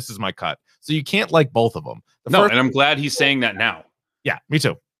cut. This is my cut. So you can't like both of them. And I'm glad he's saying that now. Yeah, me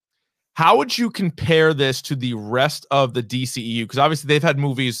too. How would you compare this to the rest of the DCEU? Because obviously they've had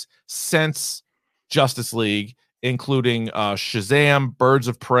movies since Justice League, including Shazam, Birds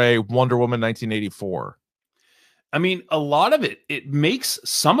of Prey, Wonder Woman 1984. I mean, a lot of it makes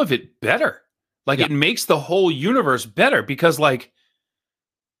some of it better. Like it makes the whole universe better because like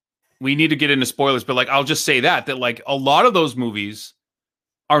we need to get into spoilers, but like I'll just say that like a lot of those movies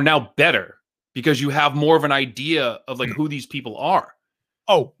are now better because you have more of an idea of like who these people are.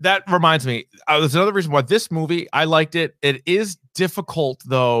 Oh, that reminds me. There's another reason why this movie, I liked it. It is difficult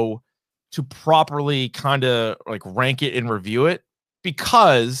though to properly kind of like rank it and review it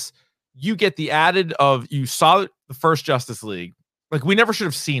because you get the added of you saw the first Justice League. Like we never should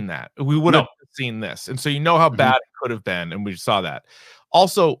have seen that. We would have seen this. And so you know how bad it could have been. And we saw that.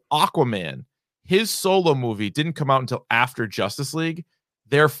 Also, Aquaman, his solo movie didn't come out until after Justice League.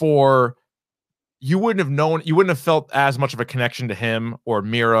 Therefore, you wouldn't have felt as much of a connection to him or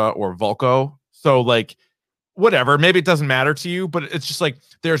Mira or Vulko. So like, whatever, maybe it doesn't matter to you, but it's just like,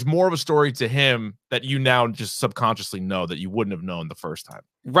 there's more of a story to him that you now just subconsciously know that you wouldn't have known the first time.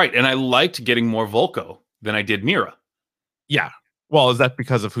 Right. And I liked getting more Vulko than I did Mira. Yeah. Well, is that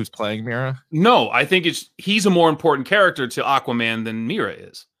because of who's playing Mira? No, I think he's a more important character to Aquaman than Mira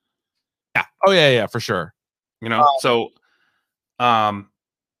is. Yeah. Oh yeah, for sure.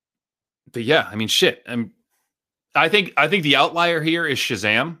 But yeah, I mean, shit. I think the outlier here is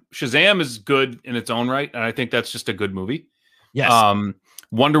Shazam. Shazam is good in its own right, and I think that's just a good movie. Yes.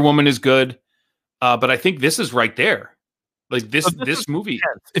 Wonder Woman is good, but I think this is right there. Like this movie.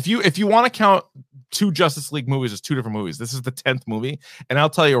 If you want to count two Justice League movies as two different movies, this is the 10th movie, and I'll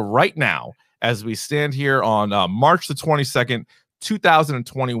tell you right now, as we stand here on March the 22nd,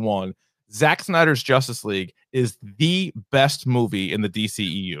 2021, Zack Snyder's Justice League is the best movie in the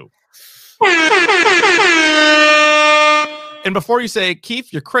DCEU. And before you say,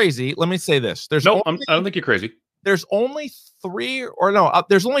 Keith, you're crazy, let me say this. I don't think you're crazy. There's only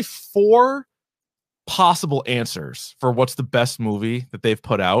there's only 4 possible answers for what's the best movie that they've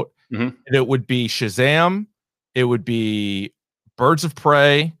put out. Mm-hmm. And it would be Shazam, it would be Birds of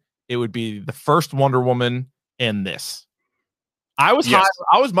Prey, it would be the first Wonder Woman, and this. I was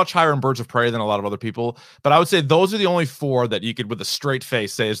much higher in Birds of Prey than a lot of other people, but I would say those are the only 4 that you could, with a straight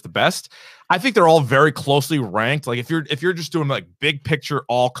face, say is the best. I think they're all very closely ranked. Like if you're just doing like big picture,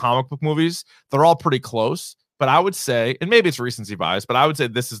 all comic book movies, they're all pretty close. But I would say, and maybe it's recency bias, but I would say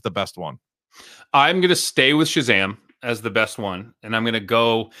this is the best one. I'm going to stay with Shazam. as the best one, and I'm gonna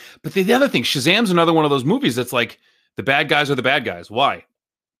go. But the other thing, Shazam's another one of those movies that's like the bad guys are the bad guys. Why?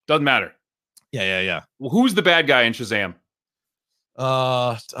 Doesn't matter. Yeah. Well, who's the bad guy in Shazam?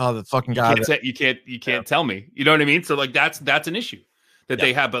 The fucking guy. You can't tell me. You know what I mean? So like that's an issue that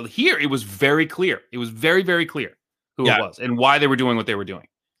they have. But here it was very clear. It was very, very clear who it was and why they were doing what they were doing.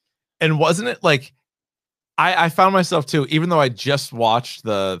 And wasn't it like I found myself too, even though I just watched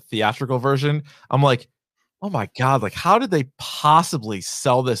the theatrical version, I'm like, oh my God, like how did they possibly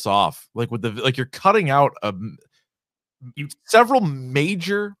sell this off? Like with you're cutting out several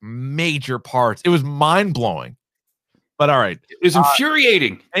major parts. It was mind blowing. But all right, it was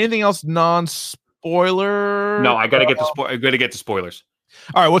infuriating. Anything else non-spoiler? No, I gotta get to spoilers.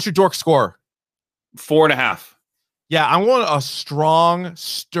 All right, what's your dork score? 4.5. Yeah, I want a strong,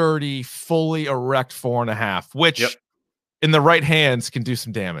 sturdy, fully erect 4.5, which in the right hands can do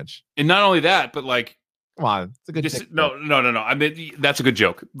some damage. And not only that, but like, come on, it's a good. No. I mean, that's a good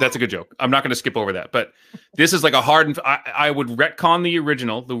joke. That's a good joke. I'm not going to skip over that. But this is like a hard. I would retcon the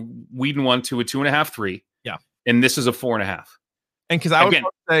original, the Whedon one, to a 2.5, 3. Yeah, and this is a 4.5. And because I would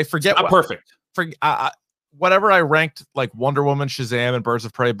say, forget not perfect. Whatever I ranked like Wonder Woman, Shazam, and Birds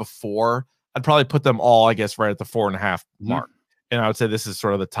of Prey before, I'd probably put them all, I guess, right at the 4.5 mark. And I would say this is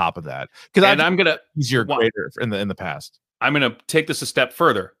sort of the top of that. Because I'm gonna easier greater in the past. I'm gonna take this a step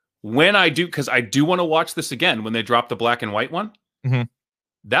further. When I do, because I do want to watch this again when they drop the black and white one,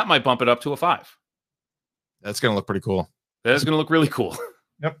 that might bump it up to a 5. That's gonna look pretty cool. That is gonna look really cool.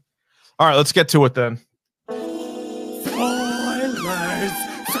 Yep. All right, let's get to it then.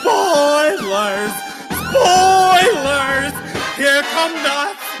 Spoilers! Here come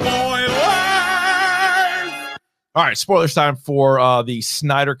the spoilers! All right, spoilers time for the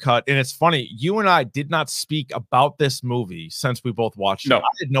Snyder Cut. And it's funny, you and I did not speak about this movie since we both watched it. I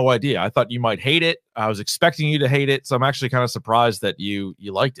had no idea. I thought you might hate it. I was expecting you to hate it. So I'm actually kind of surprised that you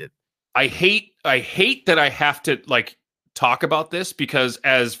liked it. I hate that I have to like talk about this because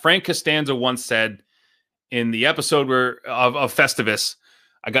as Frank Costanza once said in the episode of Festivus,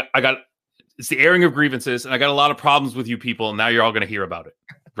 I got it's the airing of grievances, and I got a lot of problems with you people, and now you're all going to hear about it,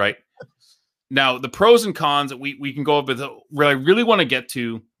 right? Now, the pros and cons that we can go over, what I really want to get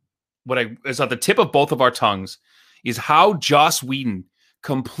to, is at the tip of both of our tongues, is how Joss Whedon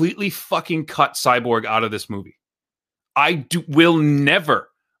completely fucking cut Cyborg out of this movie. I will never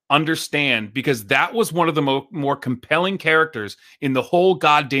understand, because that was one of the more compelling characters in the whole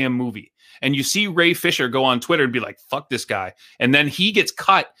goddamn movie. And you see Ray Fisher go on Twitter and be like, fuck this guy. And then he gets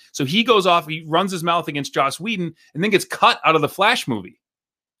cut. So he goes off, he runs his mouth against Joss Whedon and then gets cut out of the Flash movie.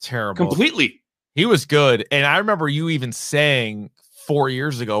 Terrible. Completely. He was good. And I remember you even saying 4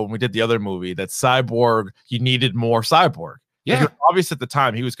 years ago when we did the other movie that Cyborg, you needed more Cyborg. Yeah. Obviously at the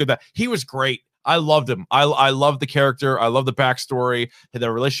time he was good. He was great. I loved him. I loved the character. I loved the backstory,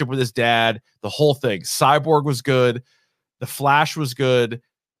 the relationship with his dad, the whole thing. Cyborg was good. The Flash was good.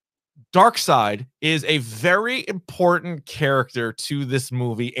 Darkseid is a very important character to this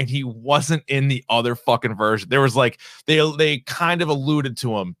movie, and he wasn't in the other fucking version. There was like they kind of alluded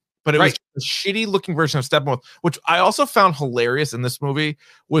to him, but it was a shitty looking version of Steppenwolf, which I also found hilarious in this movie.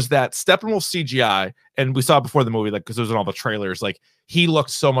 Was that Steppenwolf CGI, and we saw it before the movie, like because it was in all the trailers, like he looked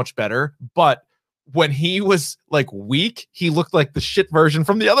so much better, but when he was like weak, he looked like the shit version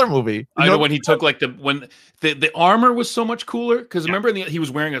from the other movie. I know when he took like the armor was so much cooler because remember he was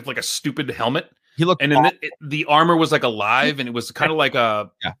wearing like a stupid helmet. He looked, and then the armor was like alive, and it was kind of like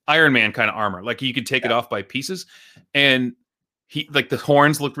a Iron Man kind of armor. Like you could take it off by pieces, and he like the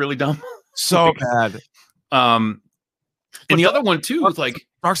horns looked really dumb, so bad. And the other one too was like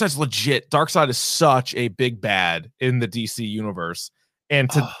Darkseid's legit. Darkseid is such a big bad in the DC universe. And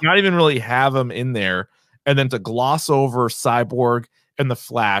to not even really have him in there, and then to gloss over Cyborg and the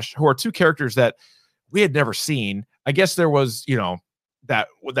Flash, who are two characters that we had never seen. I guess there was, that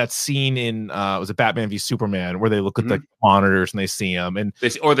scene in was it Batman v Superman where they look at the monitors and they see him, and they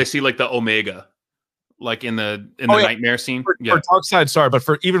see like the Omega, like in the nightmare scene. For Darkseid, sorry, but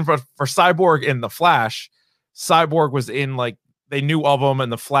for Cyborg and the Flash, Cyborg was in like they knew of him,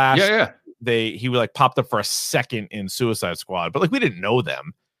 and the Flash. He would like popped up for a second in Suicide Squad, but like we didn't know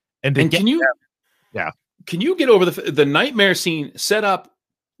them. And can you get over the nightmare scene? Set up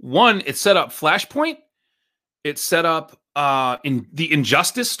it set up Flashpoint. It set up in the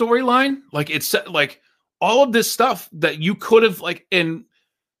Injustice storyline. Like it set like all of this stuff that you could have like. And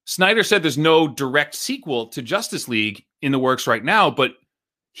Snyder said there's no direct sequel to Justice League in the works right now, but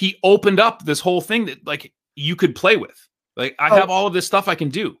he opened up this whole thing that like you could play with. Like I have all of this stuff I can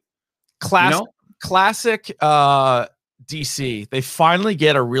do. Classic DC. They finally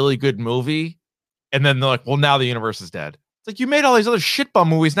get a really good movie, And then they're like, well, now the universe is dead. It's like, you made all these other shit bum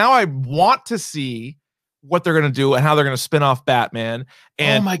movies. Now I want to see what they're going to do and how they're going to spin off Batman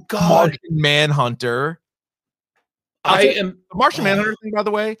and oh my God, Martian Manhunter. The Martian Manhunter thing, by the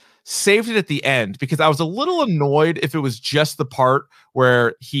way, saved it at the end because I was a little annoyed if it was just the part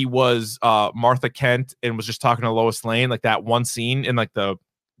where he was Martha Kent and was just talking to Lois Lane, like that one scene in like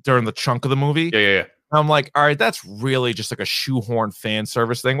during the chunk of the movie. Yeah. I'm like, all right, that's really just like a shoehorn fan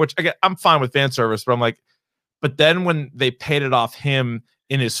service thing, which again, I'm fine with fan service, but I'm like, but then when they paid it off him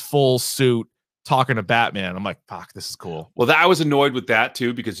in his full suit talking to Batman, I'm like, fuck, this is cool. Well, I was annoyed with that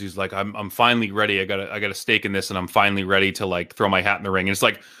too because he's like, I'm finally ready. I got a stake in this, and I'm finally ready to like throw my hat in the ring. And it's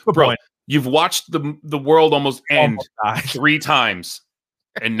like, bro, you've watched the world almost end 3 times,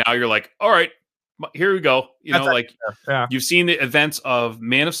 and now you're like, all right, here we go. You know, like you've seen the events of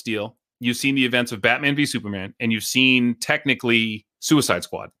Man of Steel, you've seen the events of Batman v Superman, and you've seen technically Suicide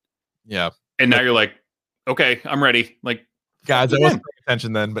Squad. Yeah, and now you're like, okay, I'm ready. Like, guys, I wasn't paying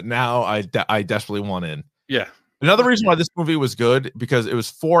attention then, but now I desperately want in. Yeah. Another reason why this movie was good because it was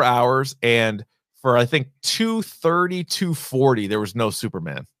 4 hours, and for I think 2:30, 2:40, there was no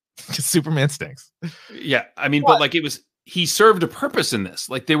Superman. Superman stinks. Yeah, I mean, but like he served a purpose in this.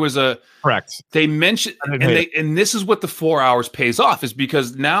 Like there was a correct. They mentioned, and this is what the 4 hours pays off is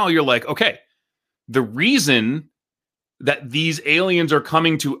because now you're like, okay, the reason that these aliens are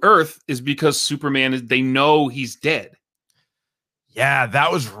coming to Earth is because Superman they know he's dead. Yeah,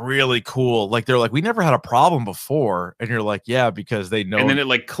 that was really cool. Like they're like, we never had a problem before, and you're like, yeah, because they know. And then it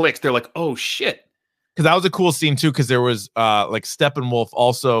like clicks. They're like, oh shit. Because that was a cool scene too. Because there was like Steppenwolf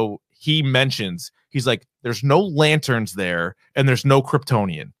also. He mentions he's like, there's no lanterns there, and there's no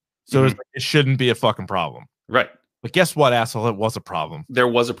Kryptonian, so it shouldn't be a fucking problem, right? But guess what, asshole? It was a problem. There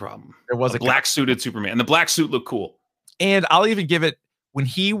was a problem. There was a black suited Superman, and the black suit looked cool. And I'll even give it when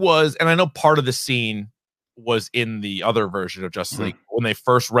he was, and I know part of the scene was in the other version of Justice League when they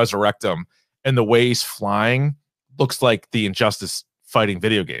first resurrect him, and the way he's flying looks like the Injustice fighting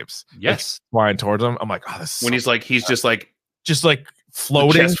video games. Yes, like, flying towards him. I'm like, oh, this. When he's like, he's just like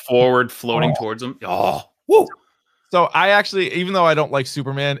floating, chest forward, floating towards him. Oh, woo! So I actually, even though I don't like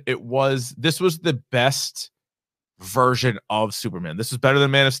Superman, this was the best version of Superman. This was better than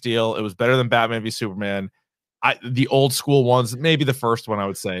Man of Steel. It was better than Batman v Superman. The old school ones, maybe the first one I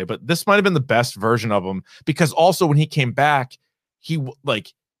would say, but this might have been the best version of him because also when he came back, he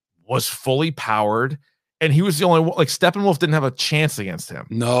like was fully powered and he was the only one. Like Steppenwolf didn't have a chance against him.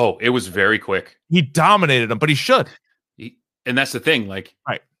 No, it was very quick. He dominated him, but he should. And that's the thing, like,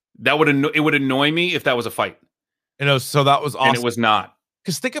 right? That would annoy me if that was a fight. You know, so that was awesome. And it was not.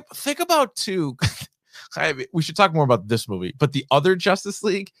 Because think about too. We should talk more about this movie, but the other Justice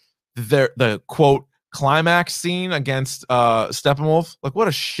League, the quote climax scene against Steppenwolf, like what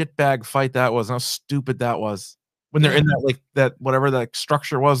a shitbag fight that was, and how stupid that was when they're in that like that whatever that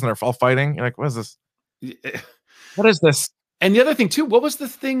structure was and they're all fighting. You're like, what is this? What is this? And the other thing too, what was the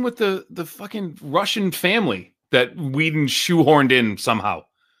thing with the fucking Russian family that Whedon shoehorned in somehow?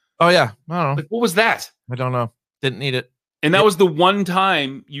 Oh yeah, I don't know. Like, what was that? I don't know. Didn't need it. And that was the one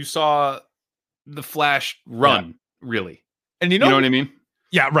time you saw the Flash run, really. And you know what I mean?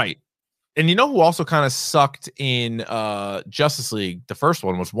 Yeah, right. And you know who also kind of sucked in Justice League? The first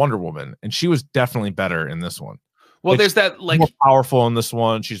one was Wonder Woman, and she was definitely better in this one. Well, like, there's that like more powerful in this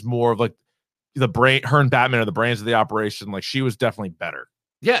one. She's more of like the brain. Her and Batman are the brains of the operation. Like she was definitely better.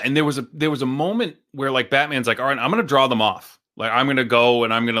 Yeah, and there was a moment where like Batman's like, all right, I'm gonna draw them off. Like I'm gonna go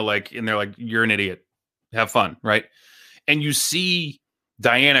and I'm gonna like, and they're like, you're an idiot. Have fun, right? And you see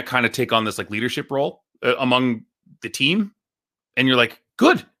Diana kind of take on this like leadership role among the team, and you're like,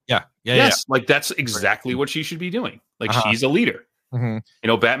 good. Yes, like that's exactly what she should be doing. Like she's a leader. You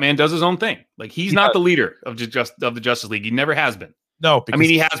know, Batman does his own thing. Like he's not the leader of the Justice League. He never has been. No, I mean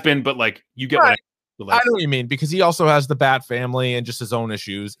he has been, but like you get right. I know what you mean because he also has the Bat family and just his own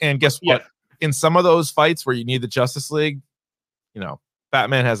issues. And guess what? In some of those fights where you need the Justice League, you know,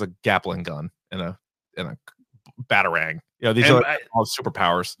 Batman has a Gatling gun and a batarang. You know, these are like all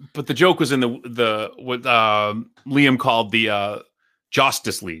superpowers. But the joke was in the what Liam called the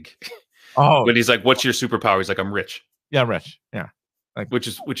Justice League. Oh, but he's like, "What's your superpower?" He's like, "I'm rich." Yeah, I'm rich. Yeah, like which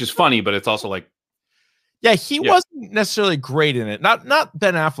is funny, but it's also like, yeah, he wasn't necessarily great in it. Not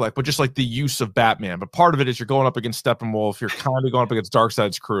Ben Affleck, but just like the use of Batman. But part of it is you're going up against Steppenwolf. You're kind of going up against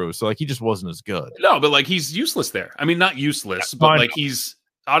Darkseid's crew. So like he just wasn't as good. No, but like he's useless there. I mean, not useless, but like he's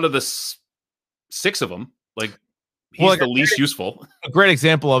out of the 6 of them. Like he's the least useful. A great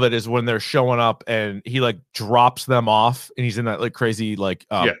example of it is when they're showing up and he like drops them off and he's in that like crazy like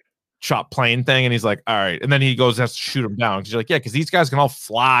chop plane thing, and he's like, all right, and then he goes and has to shoot him down. You're like, yeah, because these guys can all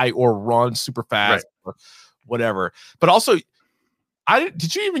fly or run super fast or whatever. But also,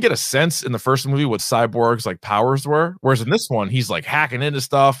 did you even get a sense in the first movie what Cyborg's like powers were? Whereas in this one, he's like hacking into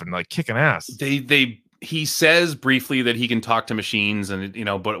stuff and like kicking ass. He says briefly that he can talk to machines and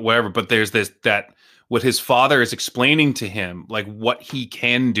but whatever. But there's that what his father is explaining to him, like what he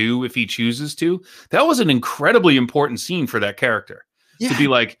can do if he chooses to. That was an incredibly important scene for that character to be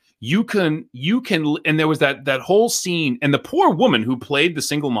like, you can, and there was that whole scene, and the poor woman who played the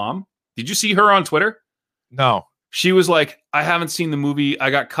single mom. Did you see her on Twitter? No. She was like, I haven't seen the movie. I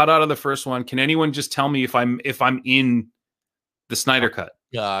got cut out of the first one. Can anyone just tell me if I'm in the Snyder cut?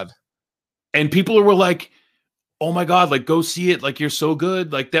 God. And people were like, oh my God, like go see it. Like you're so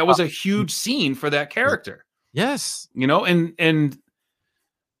good. Like that was a huge scene for that character. Yes. And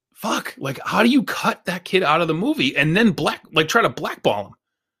fuck, like how do you cut that kid out of the movie and then try to blackball him?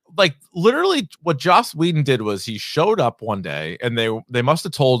 Like literally what Joss Whedon did was he showed up one day and they must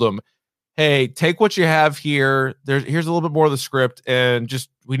have told him, hey, take what you have here. Here's a little bit more of the script, and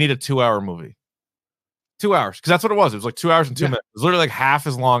we need a 2-hour movie. 2 hours, because that's what it was. It was like 2 hours and 2 minutes. It was literally like half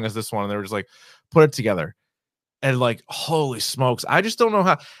as long as this one, and they were just like, put it together. And like, holy smokes, I just don't know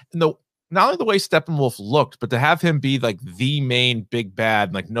how. And not only the way Steppenwolf looked, but to have him be like the main big bad,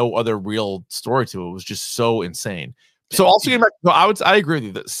 and like no other real story to it was just so insane. So also getting back, I agree with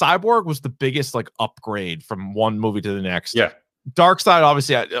you that Cyborg was the biggest like upgrade from one movie to the next. Yeah. Darkseid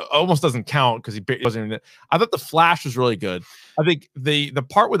obviously almost doesn't count because he wasn't even. I thought the Flash was really good. I think the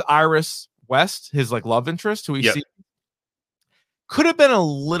part with Iris West, his like love interest, who we see, could have been a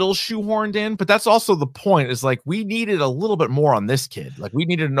little shoehorned in, but that's also the point. Is like we needed a little bit more on this kid. Like we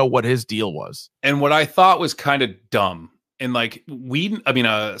needed to know what his deal was. And what I thought was kind of dumb, and like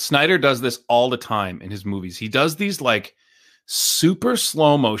Snyder does this all the time in his movies. He does these like super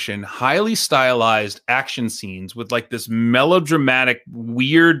slow motion, highly stylized action scenes with like this melodramatic,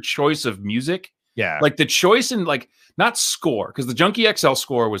 weird choice of music. Yeah. Like the choice in like not score, because the Junkie XL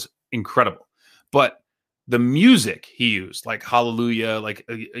score was incredible, but the music he used, like Hallelujah, like,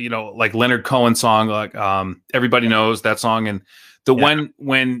 like Leonard Cohen song, like everybody knows that song. And the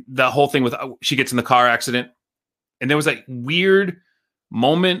when the whole thing with she gets in the car accident and there was that weird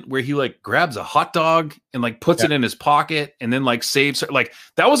moment where he like grabs a hot dog and like puts it in his pocket and then like saves her. Like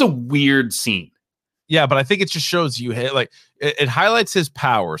that was a weird scene. Yeah, but I think it just shows you like it highlights his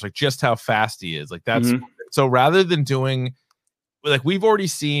powers, like just how fast he is. Like that's so rather than doing like we've already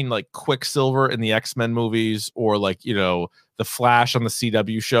seen like Quicksilver in the X-Men movies or like the Flash on the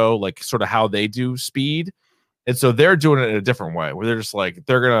CW show, like sort of how they do speed. And so they're doing it in a different way where they're just like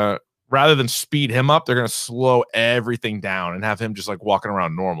they're gonna rather than speed him up, they're going to slow everything down and have him just like walking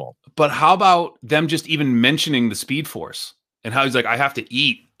around normal. But how about them just even mentioning the Speed Force and how he's like, I have to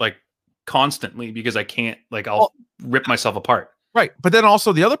eat like constantly because I can't, like, I'll rip myself apart. Right. But then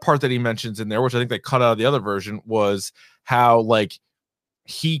also the other part that he mentions in there, which I think they cut out of the other version, was how like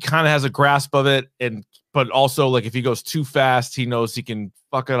he kind of has a grasp of it. But also like if he goes too fast, he knows he can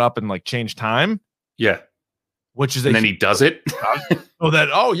fuck it up and like change time. Yeah. Which is, and then he does it. So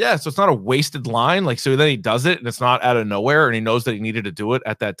it's not a wasted line. Like, so then he does it and it's not out of nowhere. And he knows that he needed to do it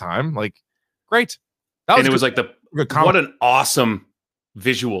at that time. Like, great. And it was like what an awesome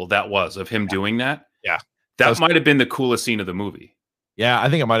visual that was of him doing that. Yeah. That might have been the coolest scene of the movie. Yeah. I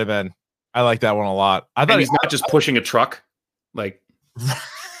think it might've been. I like that one a lot. I thought he's not just pushing a truck. Like, so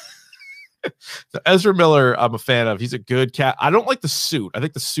Ezra Miller, I'm a fan of. He's a good cat. I don't like the suit. I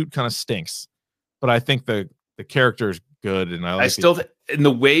think the suit kind of stinks, but I think the character is good, and I still in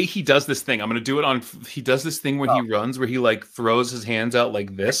the way he does this thing. I'm gonna do it on. He does this thing when he runs, where he like throws his hands out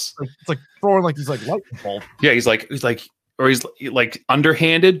like this. It's like throwing like he's like lightning bolt. Yeah, he's like, or he's like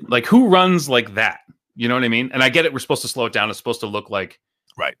underhanded. Like who runs like that? You know what I mean? And I get it. We're supposed to slow it down. It's supposed to look like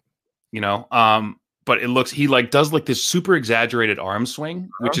right. But it looks he like does like this super exaggerated arm swing,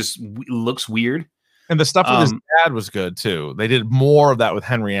 which looks weird. And the stuff with his dad was good too. They did more of that with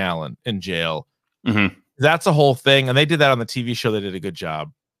Henry Allen in jail. Mm-hmm. That's a whole thing. And they did that on the TV show. They did a good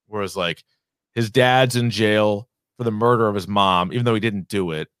job. Whereas like his dad's in jail for the murder of his mom, even though he didn't do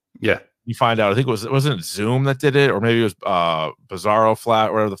it. Yeah. You find out, I think wasn't it Zoom that did it? Or maybe it was Bizarro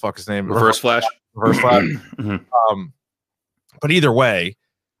Flash, whatever the fuck his name. Reverse Flash. Mm-hmm. But either way,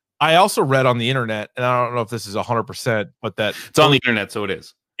 I also read on the internet, and I don't know if this is 100%, but that it's on the internet. So it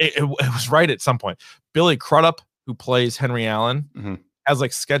is. It was right at some point. Billy Crudup, who plays Henry Allen, has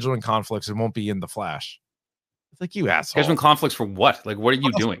like scheduling conflicts and won't be in the Flash. It's like, you asshole. Scheduling conflicts for what? Like, what are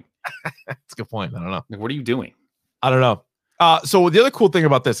you doing? That's a good point. I don't know. Like, what are you doing? I don't know. So the other cool thing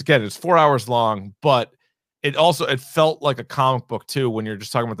about this, again, it's 4 hours long, but it felt like a comic book too when you're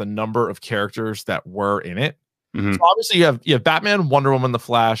just talking about the number of characters that were in it. So obviously you have Batman, Wonder Woman, The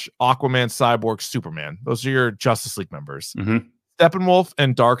Flash, Aquaman, Cyborg, Superman. Those are your Justice League members. Steppenwolf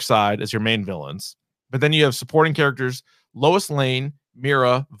and Darkseid as your main villains. But then you have supporting characters: Lois Lane,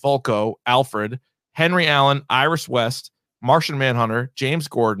 Mira, Vulko, Alfred, Henry Allen, Iris West, Martian Manhunter, James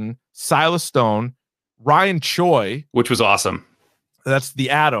Gordon, Silas Stone, Ryan Choi, which was awesome. That's the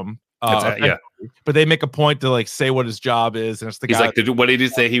Atom. Yeah. But they make a point to like say what his job is, and it's the He's guy. like, what did he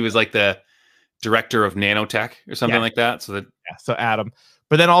say? He was like the director of nanotech or something like that. So so Atom.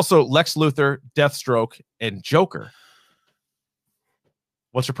 But then also Lex Luthor, Deathstroke, and Joker.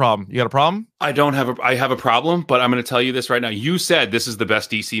 What's your problem? You got a problem? I have a problem, but I'm going to tell you this right now. You said this is the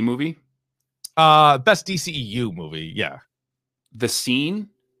best DC movie. Best DCEU movie. Yeah. The scene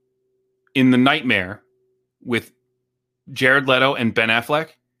in The Nightmare with Jared Leto and Ben Affleck,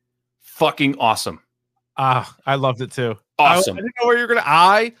 fucking awesome. I loved it too. Awesome. I didn't know where you're gonna.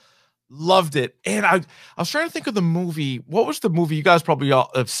 I loved it, and I was trying to think of the movie. What was the movie? You guys probably all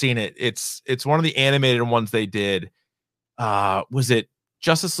have seen it. It's one of the animated ones they did. Was it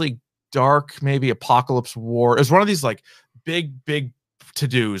Justice League Dark? Maybe Apocalypse War. It was one of these like big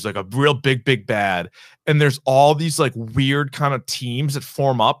to-dos, like a real big bad, and there's all these like weird kind of teams that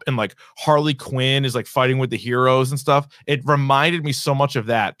form up, and like Harley Quinn is like fighting with the heroes and stuff. It reminded me so much of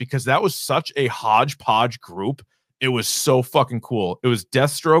that because that was such a hodgepodge group. It was so fucking cool. It was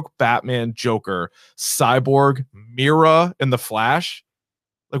Deathstroke, Batman, Joker, Cyborg, Mira, and the Flash.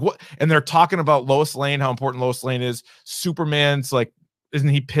 Like what? And they're talking about Lois Lane, how important Lois Lane is. Superman's like, isn't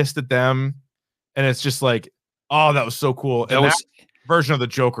he pissed at them? And it's just like, oh, that was so cool. And that version of the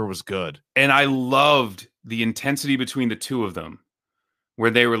Joker was good. And I loved the intensity between the two of them,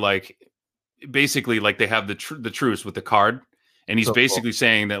 where they were like, basically like they have the truce with the card. And he's so basically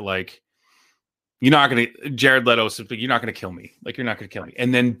saying that like, Jared Leto is you're not going to kill me. Like, you're not going to kill me.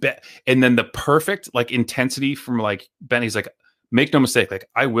 And then the perfect like intensity from like Ben, he's like, make no mistake. Like,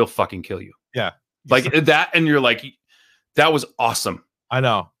 I will fucking kill you. Yeah. Like that. And you're like, that was awesome. I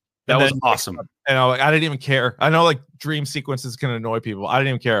know. That was awesome. And I didn't even care. I know like dream sequences can annoy people. I didn't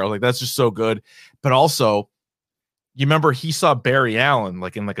even care. I was like, that's just so good. But also, you remember he saw Barry Allen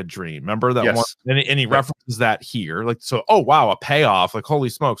like in like a dream. Remember that one? And he references that here. Like, so, oh wow, a payoff. Like, holy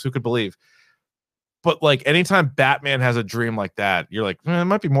smokes, who could believe? But like anytime Batman has a dream like that, you're like, it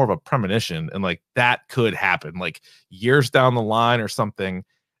might be more of a premonition. And like that could happen like years down the line or something.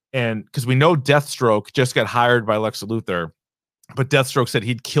 And because we know Deathstroke just got hired by Lex Luthor, but Deathstroke said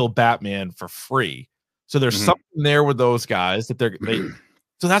he'd kill Batman for free. So there's something there with those guys that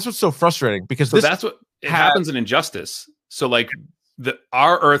so that's what's so frustrating because that's what happens in Injustice. So like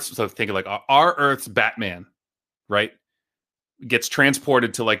our Earth's Batman, right? Gets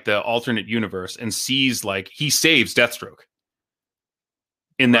transported to like the alternate universe and sees like he saves Deathstroke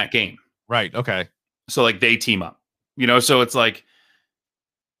in that game. Right. Okay. So like they team up, so it's like,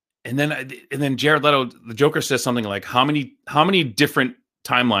 and then Jared Leto, the Joker, says something like, how many different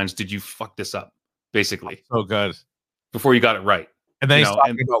timelines did you fuck this up? Basically. So good. Before you got it right. And then he's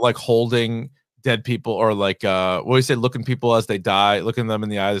talking about like holding dead people or like, what do you say? Looking people as they die, looking them in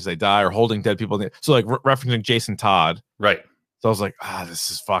the eyes as they die, or holding dead people. So like referencing Jason Todd. Right. So I was like, this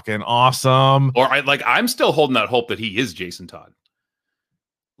is fucking awesome. Or I'm still holding that hope that he is Jason Todd.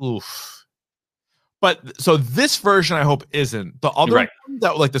 Oof. But so this version, I hope isn't the other one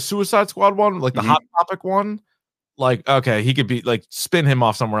that like the Suicide Squad one, like the Hot Topic one. Like, okay, he could be like spin him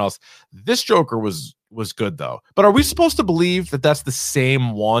off somewhere else. This Joker was good though. But are we supposed to believe that that's the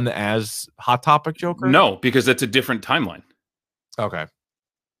same one as Hot Topic Joker? No, because it's a different timeline. Okay.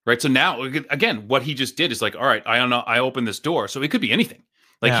 Right. So now, again, what he just did is like, all right, I don't know. I opened this door. So it could be anything.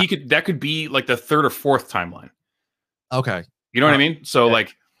 Like that could be like the third or fourth timeline. Okay. You know what I mean? So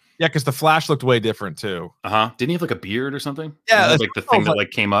like, yeah, because the Flash looked way different too. Didn't he have like a beard or something? Yeah. Like the thing that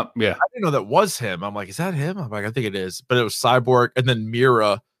like came up. Yeah. I didn't know that was him. I'm like, is that him? I'm like, I think it is. But it was Cyborg and then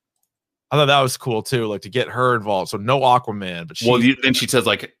Mira. I thought that was cool too, like to get her involved. So no Aquaman, but then she says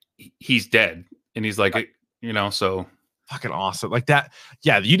like he's dead, and he's like, so fucking awesome, like that.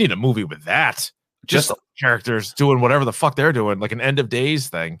 Yeah, you need a movie with that. Just characters doing whatever the fuck they're doing, like an End of Days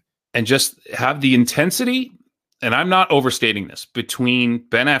thing, and just have the intensity. And I'm not overstating this, between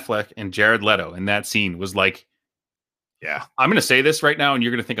Ben Affleck and Jared Leto in that scene was like, yeah, I'm going to say this right now, and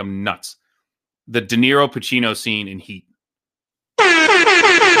you're going to think I'm nuts. The De Niro Pacino scene in Heat.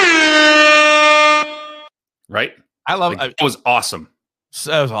 Right? I love it. It was awesome.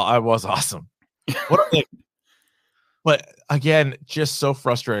 I was awesome. But again, just so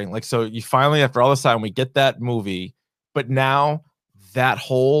frustrating. Like, so you finally, after all this time, we get that movie, but now that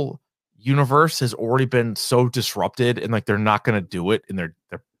whole universe has already been so disrupted, and like they're not going to do it, and they're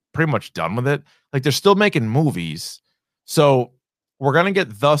pretty much done with it. Like they're still making movies, so we're gonna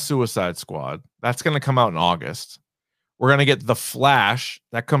get The Suicide Squad. That's gonna come out in August. We're gonna get The Flash.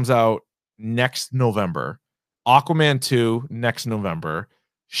 That comes out next November. Aquaman 2 next November.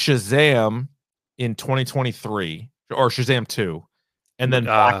 Shazam in 2023, or Shazam 2, and then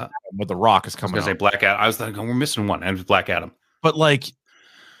Black Adam with The Rock is coming. I was gonna say Black Adam. I was thinking we're missing one, and it's Black Adam. But like,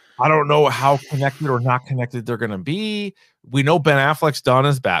 I don't know how connected or not connected they're gonna be. We know Ben Affleck's done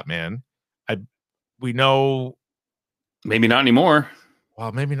as Batman. We know, maybe not anymore.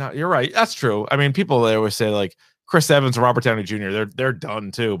 Well, maybe not. You're right. That's true. I mean, people they always say like Chris Evans and Robert Downey Jr. They're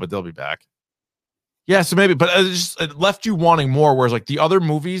done too, but they'll be back. Yeah, so maybe, but it left you wanting more. Whereas like the other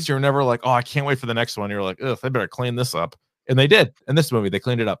movies, you're never like, oh, I can't wait for the next one. You're like, ugh, they better clean this up, and they did. In this movie, they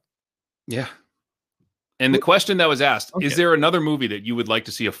cleaned it up. Yeah. And the question that was asked: Is there another movie that you would like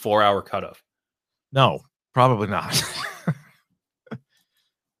to see a 4-hour cut of? No, probably not.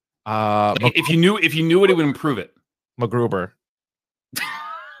 If you knew it, it would improve it. MacGruber.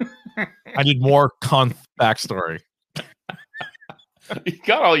 I need more backstory. You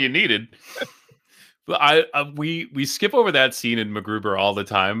got all you needed. But we skip over that scene in MacGruber all the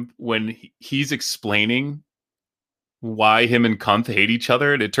time when he's explaining why him and Kuntz hate each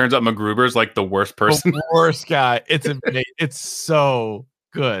other, and it turns out MacGruber's like the worst person, the worst guy. It's so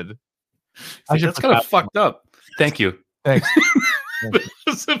good. That's kind of fucked up. Thank you. Thanks.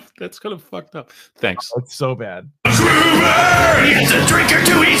 That's kind of fucked up. Thanks. It's so bad. MacGruber, he's a drinker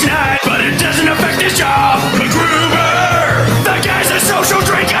to each night, but it doesn't affect his job. MacGruber, that guy's a social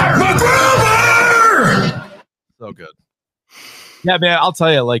drinker. MacGruber, so good. Yeah, man. I'll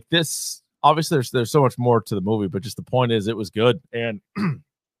tell you, like this. Obviously, there's so much more to the movie, but just the point is, it was good, and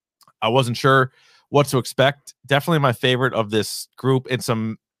I wasn't sure what to expect. Definitely my favorite of this group, and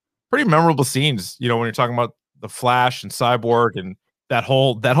some pretty memorable scenes. You know, when you're talking about the Flash and Cyborg and that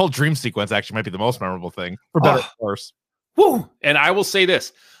whole dream sequence actually might be the most memorable thing, for better or worse. Woo! And I will say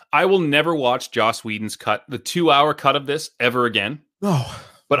this: I will never watch Joss Whedon's cut, the 2-hour cut of this, ever again. No,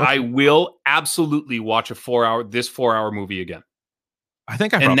 but I will absolutely watch this 4-hour movie again. I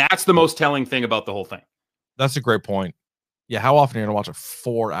think that's the most telling thing about the whole thing. That's a great point. Yeah, how often are you gonna watch a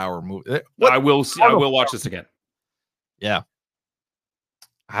 4-hour movie? I will watch this again. Yeah,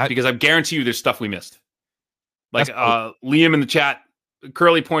 because I guarantee you, there's stuff we missed. Like Liam in the chat.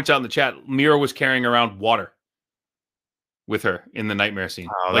 Curly points out in the chat, Mira was carrying around water with her in the nightmare scene.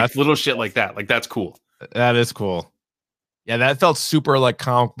 Oh, like little shit like that. Like that's cool. That is cool. Yeah, that felt super like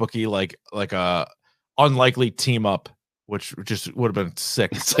comic booky, like a unlikely team up, which just would have been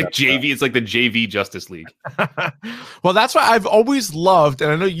sick. It's like JV. It's like the JV Justice League. Well, that's why I've always loved,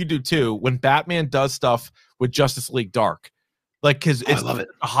 and I know you do too, when Batman does stuff with Justice League Dark. Like, because it's a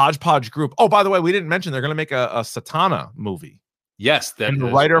hodgepodge group. Oh, by the way, we didn't mention they're going to make a Satana movie. Yes, and the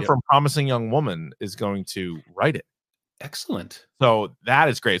writer from Promising Young Woman is going to write it. Excellent. So that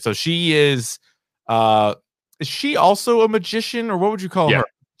is great. So she is she also a magician, or what would you call her?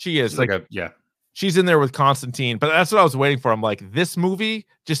 She is she's in there with Constantine, but that's what I was waiting for. I'm like, this movie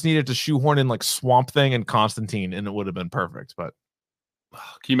just needed to shoehorn in like Swamp Thing and Constantine, and it would have been perfect. But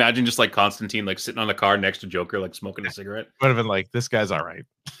can you imagine just like Constantine like sitting on the car next to Joker, like smoking a cigarette? Would have been like, this guy's all right.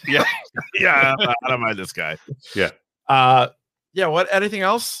 Yeah. Yeah, I don't mind this guy. Yeah. Yeah, what? Anything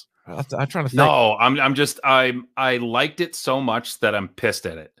else? I'm trying to think. No, I liked it so much that I'm pissed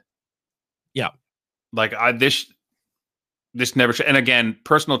at it. Yeah. Like this never and again,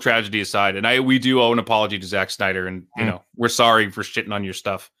 personal tragedy aside, and we do owe an apology to Zack Snyder, and you know, we're sorry for shitting on your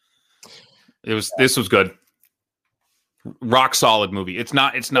stuff. This was good. Rock solid movie. It's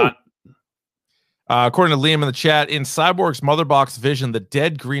not according to Liam in the chat, in Cyborg's mother box vision, the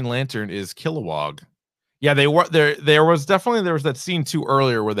dead Green Lantern is Kilowog. Yeah, they were there. There was that scene too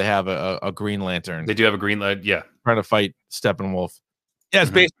earlier where they have a Green Lantern. They do have a Green Lantern, yeah, trying to fight Steppenwolf. Yeah, it's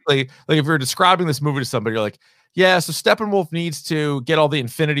basically like if you're describing this movie to somebody, you're like, yeah, so Steppenwolf needs to get all the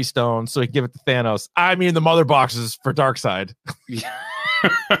Infinity Stones so he can give it to Thanos. I mean, the mother boxes for Darkseid.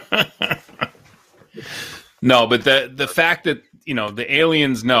 No, but the fact that the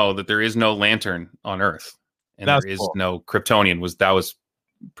aliens know that there is no lantern on Earth and there is no Kryptonian was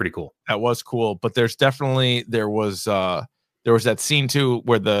pretty cool. That was cool, but there was that scene too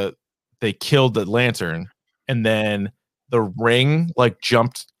where they killed the lantern and then the ring like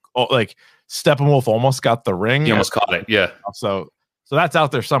jumped, like Steppenwolf almost got the ring. He almost caught it. Yeah. So that's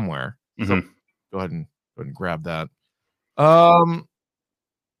out there somewhere. Mm-hmm. So go ahead and grab that. Yeah.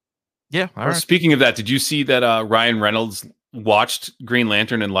 All right. Speaking of that, did you see that Ryan Reynolds watched Green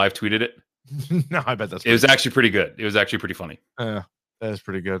Lantern and live tweeted it? No, I bet it was actually pretty good. It was actually pretty funny. That is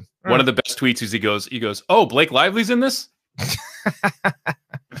pretty good. One of the best tweets is he goes, "Oh, Blake Lively's in this."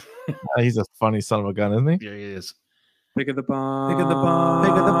 He's a funny son of a gun, isn't he? Yeah, he is. Pick of the bomb. Pick of the bomb.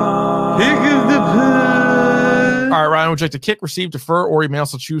 Pick of the bomb. Pick of the bomb. All right, Ryan, would you like to kick, receive, defer, or you may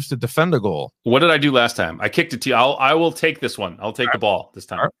also choose to defend a goal? What did I do last time? I kicked it to you. I will take this one. I'll take the ball this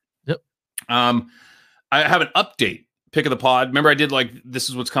time. Right. Yep. I have an update. Pick of the pod. Remember, I did like this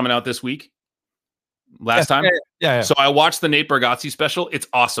is what's coming out this week. Last time. Yeah. So I watched the Nate Bargatze special. It's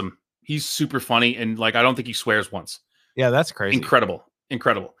awesome. He's super funny and like I don't think he swears once. Yeah, that's crazy. Incredible.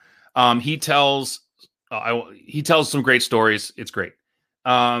 He tells some great stories. It's great.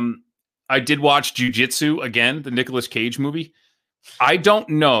 I did watch Jiu-Jitsu again, the Nicolas Cage movie. I don't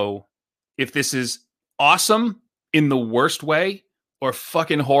know if this is awesome in the worst way or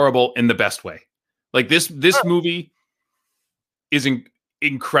fucking horrible in the best way. Like this movie is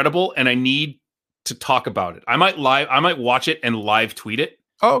incredible, and I need to talk about it. I might watch it and live tweet it.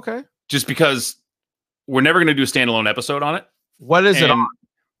 Oh, okay. Just because we're never going to do a standalone episode on it. What is it on?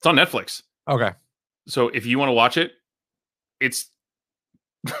 It's on Netflix. Okay. So if you want to watch it, it's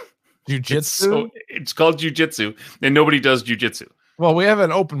Jiu-Jitsu. It's called Jiu-Jitsu, and nobody does Jiu-Jitsu. Well, we have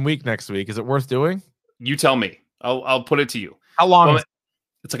an open week next week. Is it worth doing? You tell me. I'll put it to you. How long?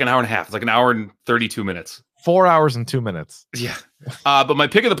 It's like an hour and a half. It's like an hour and 32 minutes. 4 hours and 2 minutes. Yeah. But my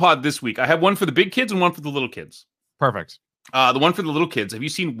pick of the pod this week, I have one for the big kids and one for the little kids. Perfect. The one for the little kids. Have you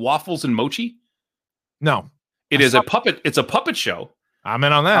seen Waffles and Mochi? No. It's a puppet show. I'm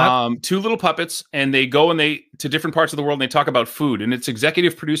in on that. 2 little puppets, and they go to different parts of the world and they talk about food. And it's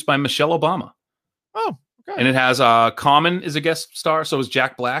executive produced by Michelle Obama. Oh, okay. And it has Common is a guest star, so is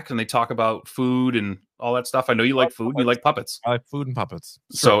Jack Black, and they talk about food and all that stuff. I know you like food. You like puppets. I like food and puppets.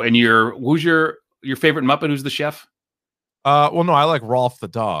 So, and who's your favorite Muppet? Who's the chef? Well, no, I like Rolf the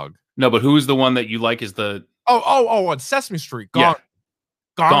dog. No, but who's the one that you like? Is the on Sesame Street?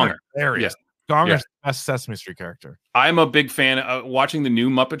 Gonger. There he is. Gonger's the best Sesame Street character. I'm a big fan of watching the new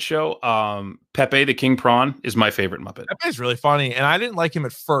Muppet Show. Pepe the King Prawn is my favorite Muppet. Pepe's really funny, and I didn't like him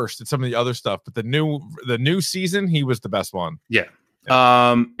at first at some of the other stuff, but the new season, he was the best one. Yeah.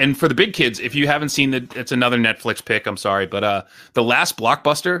 And for the big kids, if you haven't seen it's another Netflix pick. I'm sorry, but The Last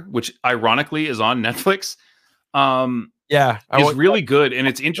Blockbuster, which ironically is on Netflix, is really good, and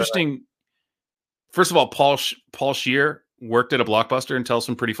it's interesting. First of all, Paul Scheer worked at a Blockbuster and tells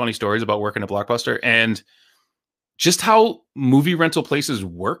some pretty funny stories about working at Blockbuster and just how movie rental places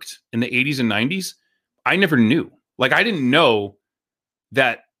worked in the 80s and 90s. I never knew. Like, I didn't know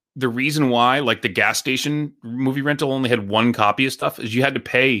that the reason why, like, the gas station movie rental only had 1 copy of stuff is you had to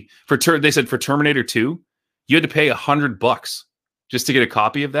pay they said for Terminator 2, you had to pay $100 just to get a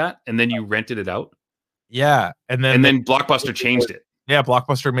copy of that, and then you rented it out. Yeah, and then Blockbuster changed it. Yeah,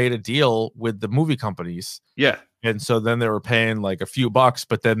 Blockbuster made a deal with the movie companies. Yeah. And so then they were paying like a few bucks,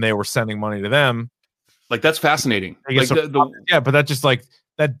 but then they were sending money to them. Like, that's fascinating. Like, but that just like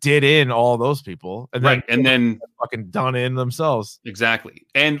that did in all those people. And right. And then fucking done in themselves. Exactly.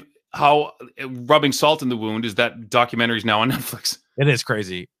 And how rubbing salt in the wound is that documentary is now on Netflix. It is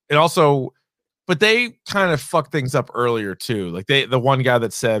crazy. It also, but they kind of fucked things up earlier too. Like the one guy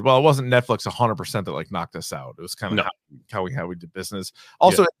that said, well, it wasn't Netflix 100% that like knocked us out. It was kind of how we did business.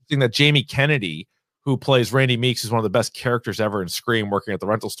 Also interesting that Jamie Kennedy, who plays Randy Meeks, is one of the best characters ever in Scream, working at the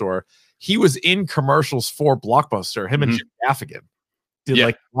rental store. He was in commercials for Blockbuster. Him and Jim Gaffigan did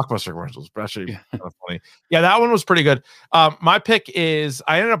like Blockbuster commercials, but actually kind of funny. Yeah, that one was pretty good. My pick is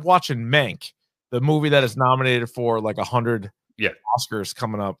I ended up watching Mank, the movie that is nominated for like 100 Oscars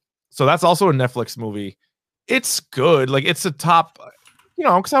coming up. So that's also a Netflix movie. It's good. Like, it's a top,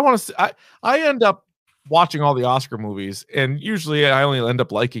 because I want to. I end up watching all the Oscar movies, and usually I only end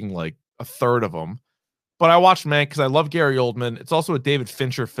up liking like a third of them. But I watched Mank because I love Gary Oldman. It's also a David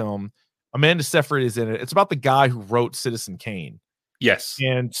Fincher film. Amanda Seyfried is in it. It's about the guy who wrote Citizen Kane. Yes.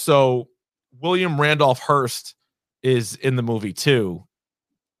 And so William Randolph Hearst is in the movie too.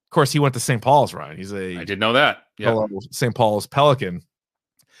 Of course, he went to St. Paul's, Ryan. I did know that. Yeah. St. Paul's Pelican.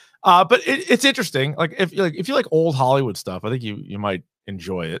 But it's interesting. Like if you like old Hollywood stuff, I think you might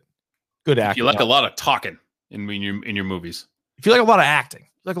enjoy it. Good acting. If you like a lot of talking in your movies. If you like a lot of acting.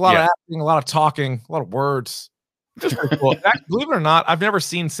 Like a lot of acting, a lot of talking, a lot of words. Just pretty cool. Believe it or not, I've never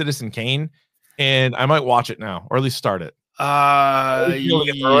seen Citizen Kane, and I might watch it now, or at least start it. It's on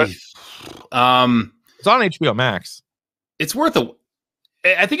HBO Max. It's worth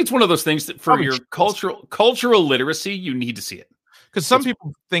I think it's one of those things that for your cultural literacy, you need to see it. Because some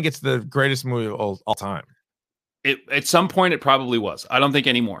people think it's the greatest movie of all time. At some point, it probably was. I don't think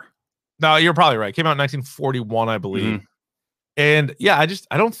anymore. No, you're probably right. It came out in 1941, I believe. And yeah,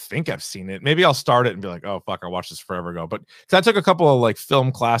 I don't think I've seen it. Maybe I'll start it and be like, oh fuck, I watched this forever ago. But because I took a couple of like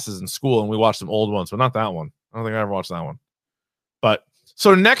film classes in school and we watched some old ones, but not that one. I don't think I ever watched that one. But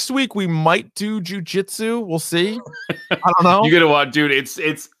so next week we might do jujitsu. We'll see. I don't know. You gotta watch, dude.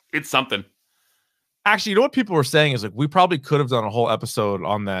 It's something. Actually, you know what people were saying is like we probably could have done a whole episode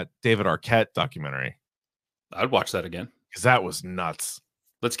on that David Arquette documentary. I'd watch that again because that was nuts.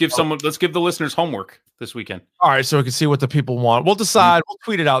 Let's give the listeners homework this weekend. All right, so we can see what the people want. We'll decide. We'll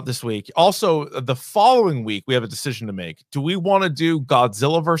tweet it out this week. Also, the following week, we have a decision to make. Do we want to do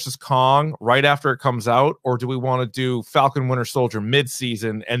Godzilla versus Kong right after it comes out, or do we want to do Falcon Winter Soldier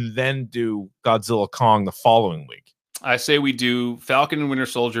mid-season and then do Godzilla Kong the following week? I say we do Falcon and Winter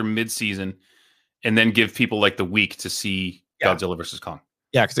Soldier mid-season and then give people like the week to see Godzilla versus Kong.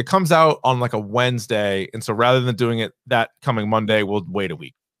 Yeah, because it comes out on like a Wednesday, and so rather than doing it that coming Monday, we'll wait a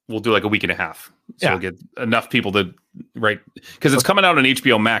week. We'll do like a week and a half. So we'll get enough people to because it's coming out on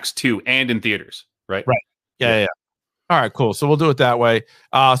HBO Max too and in theaters, right? Right. Yeah. All right, cool. So we'll do it that way.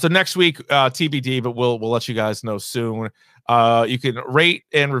 So next week, TBD, but we'll let you guys know soon. You can rate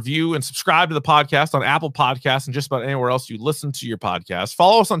and review and subscribe to the podcast on Apple Podcasts and just about anywhere else you listen to your podcast.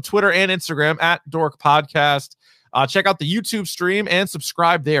 Follow us on Twitter and Instagram at Dork Podcast. Check out the YouTube stream and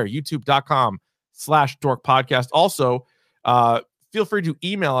subscribe there, youtube.com/Dork Podcast. Also, feel free to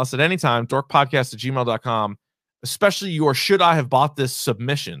email us at any time, dorkpodcast@gmail.com, especially your should I have bought this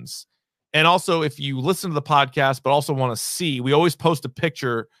submissions. And also, if you listen to the podcast, but also want to see, we always post a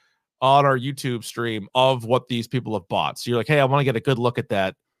picture on our YouTube stream of what these people have bought. So you're like, hey, I want to get a good look at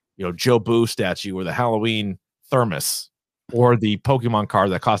that, Joe Boo statue or the Halloween thermos or the Pokemon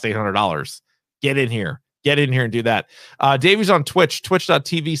card that cost $800. Get in here and do that. Davey's on Twitch,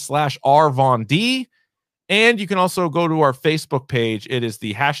 twitch.tv/rvond. And you can also go to our Facebook page. It is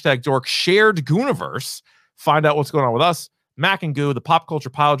the #Dork Shared Gooniverse. Find out what's going on with us, Mac and Goo, the Pop Culture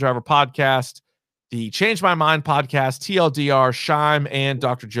Pile Driver podcast, the Change My Mind podcast, TLDR, Shime, and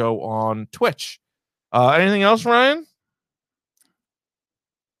Dr. Joe on Twitch. Anything else, Ryan?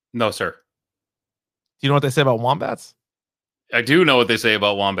 No, sir. Do you know what they say about wombats? I do know what they say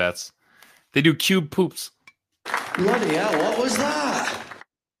about wombats. They do cube poops. Bloody hell, what was that?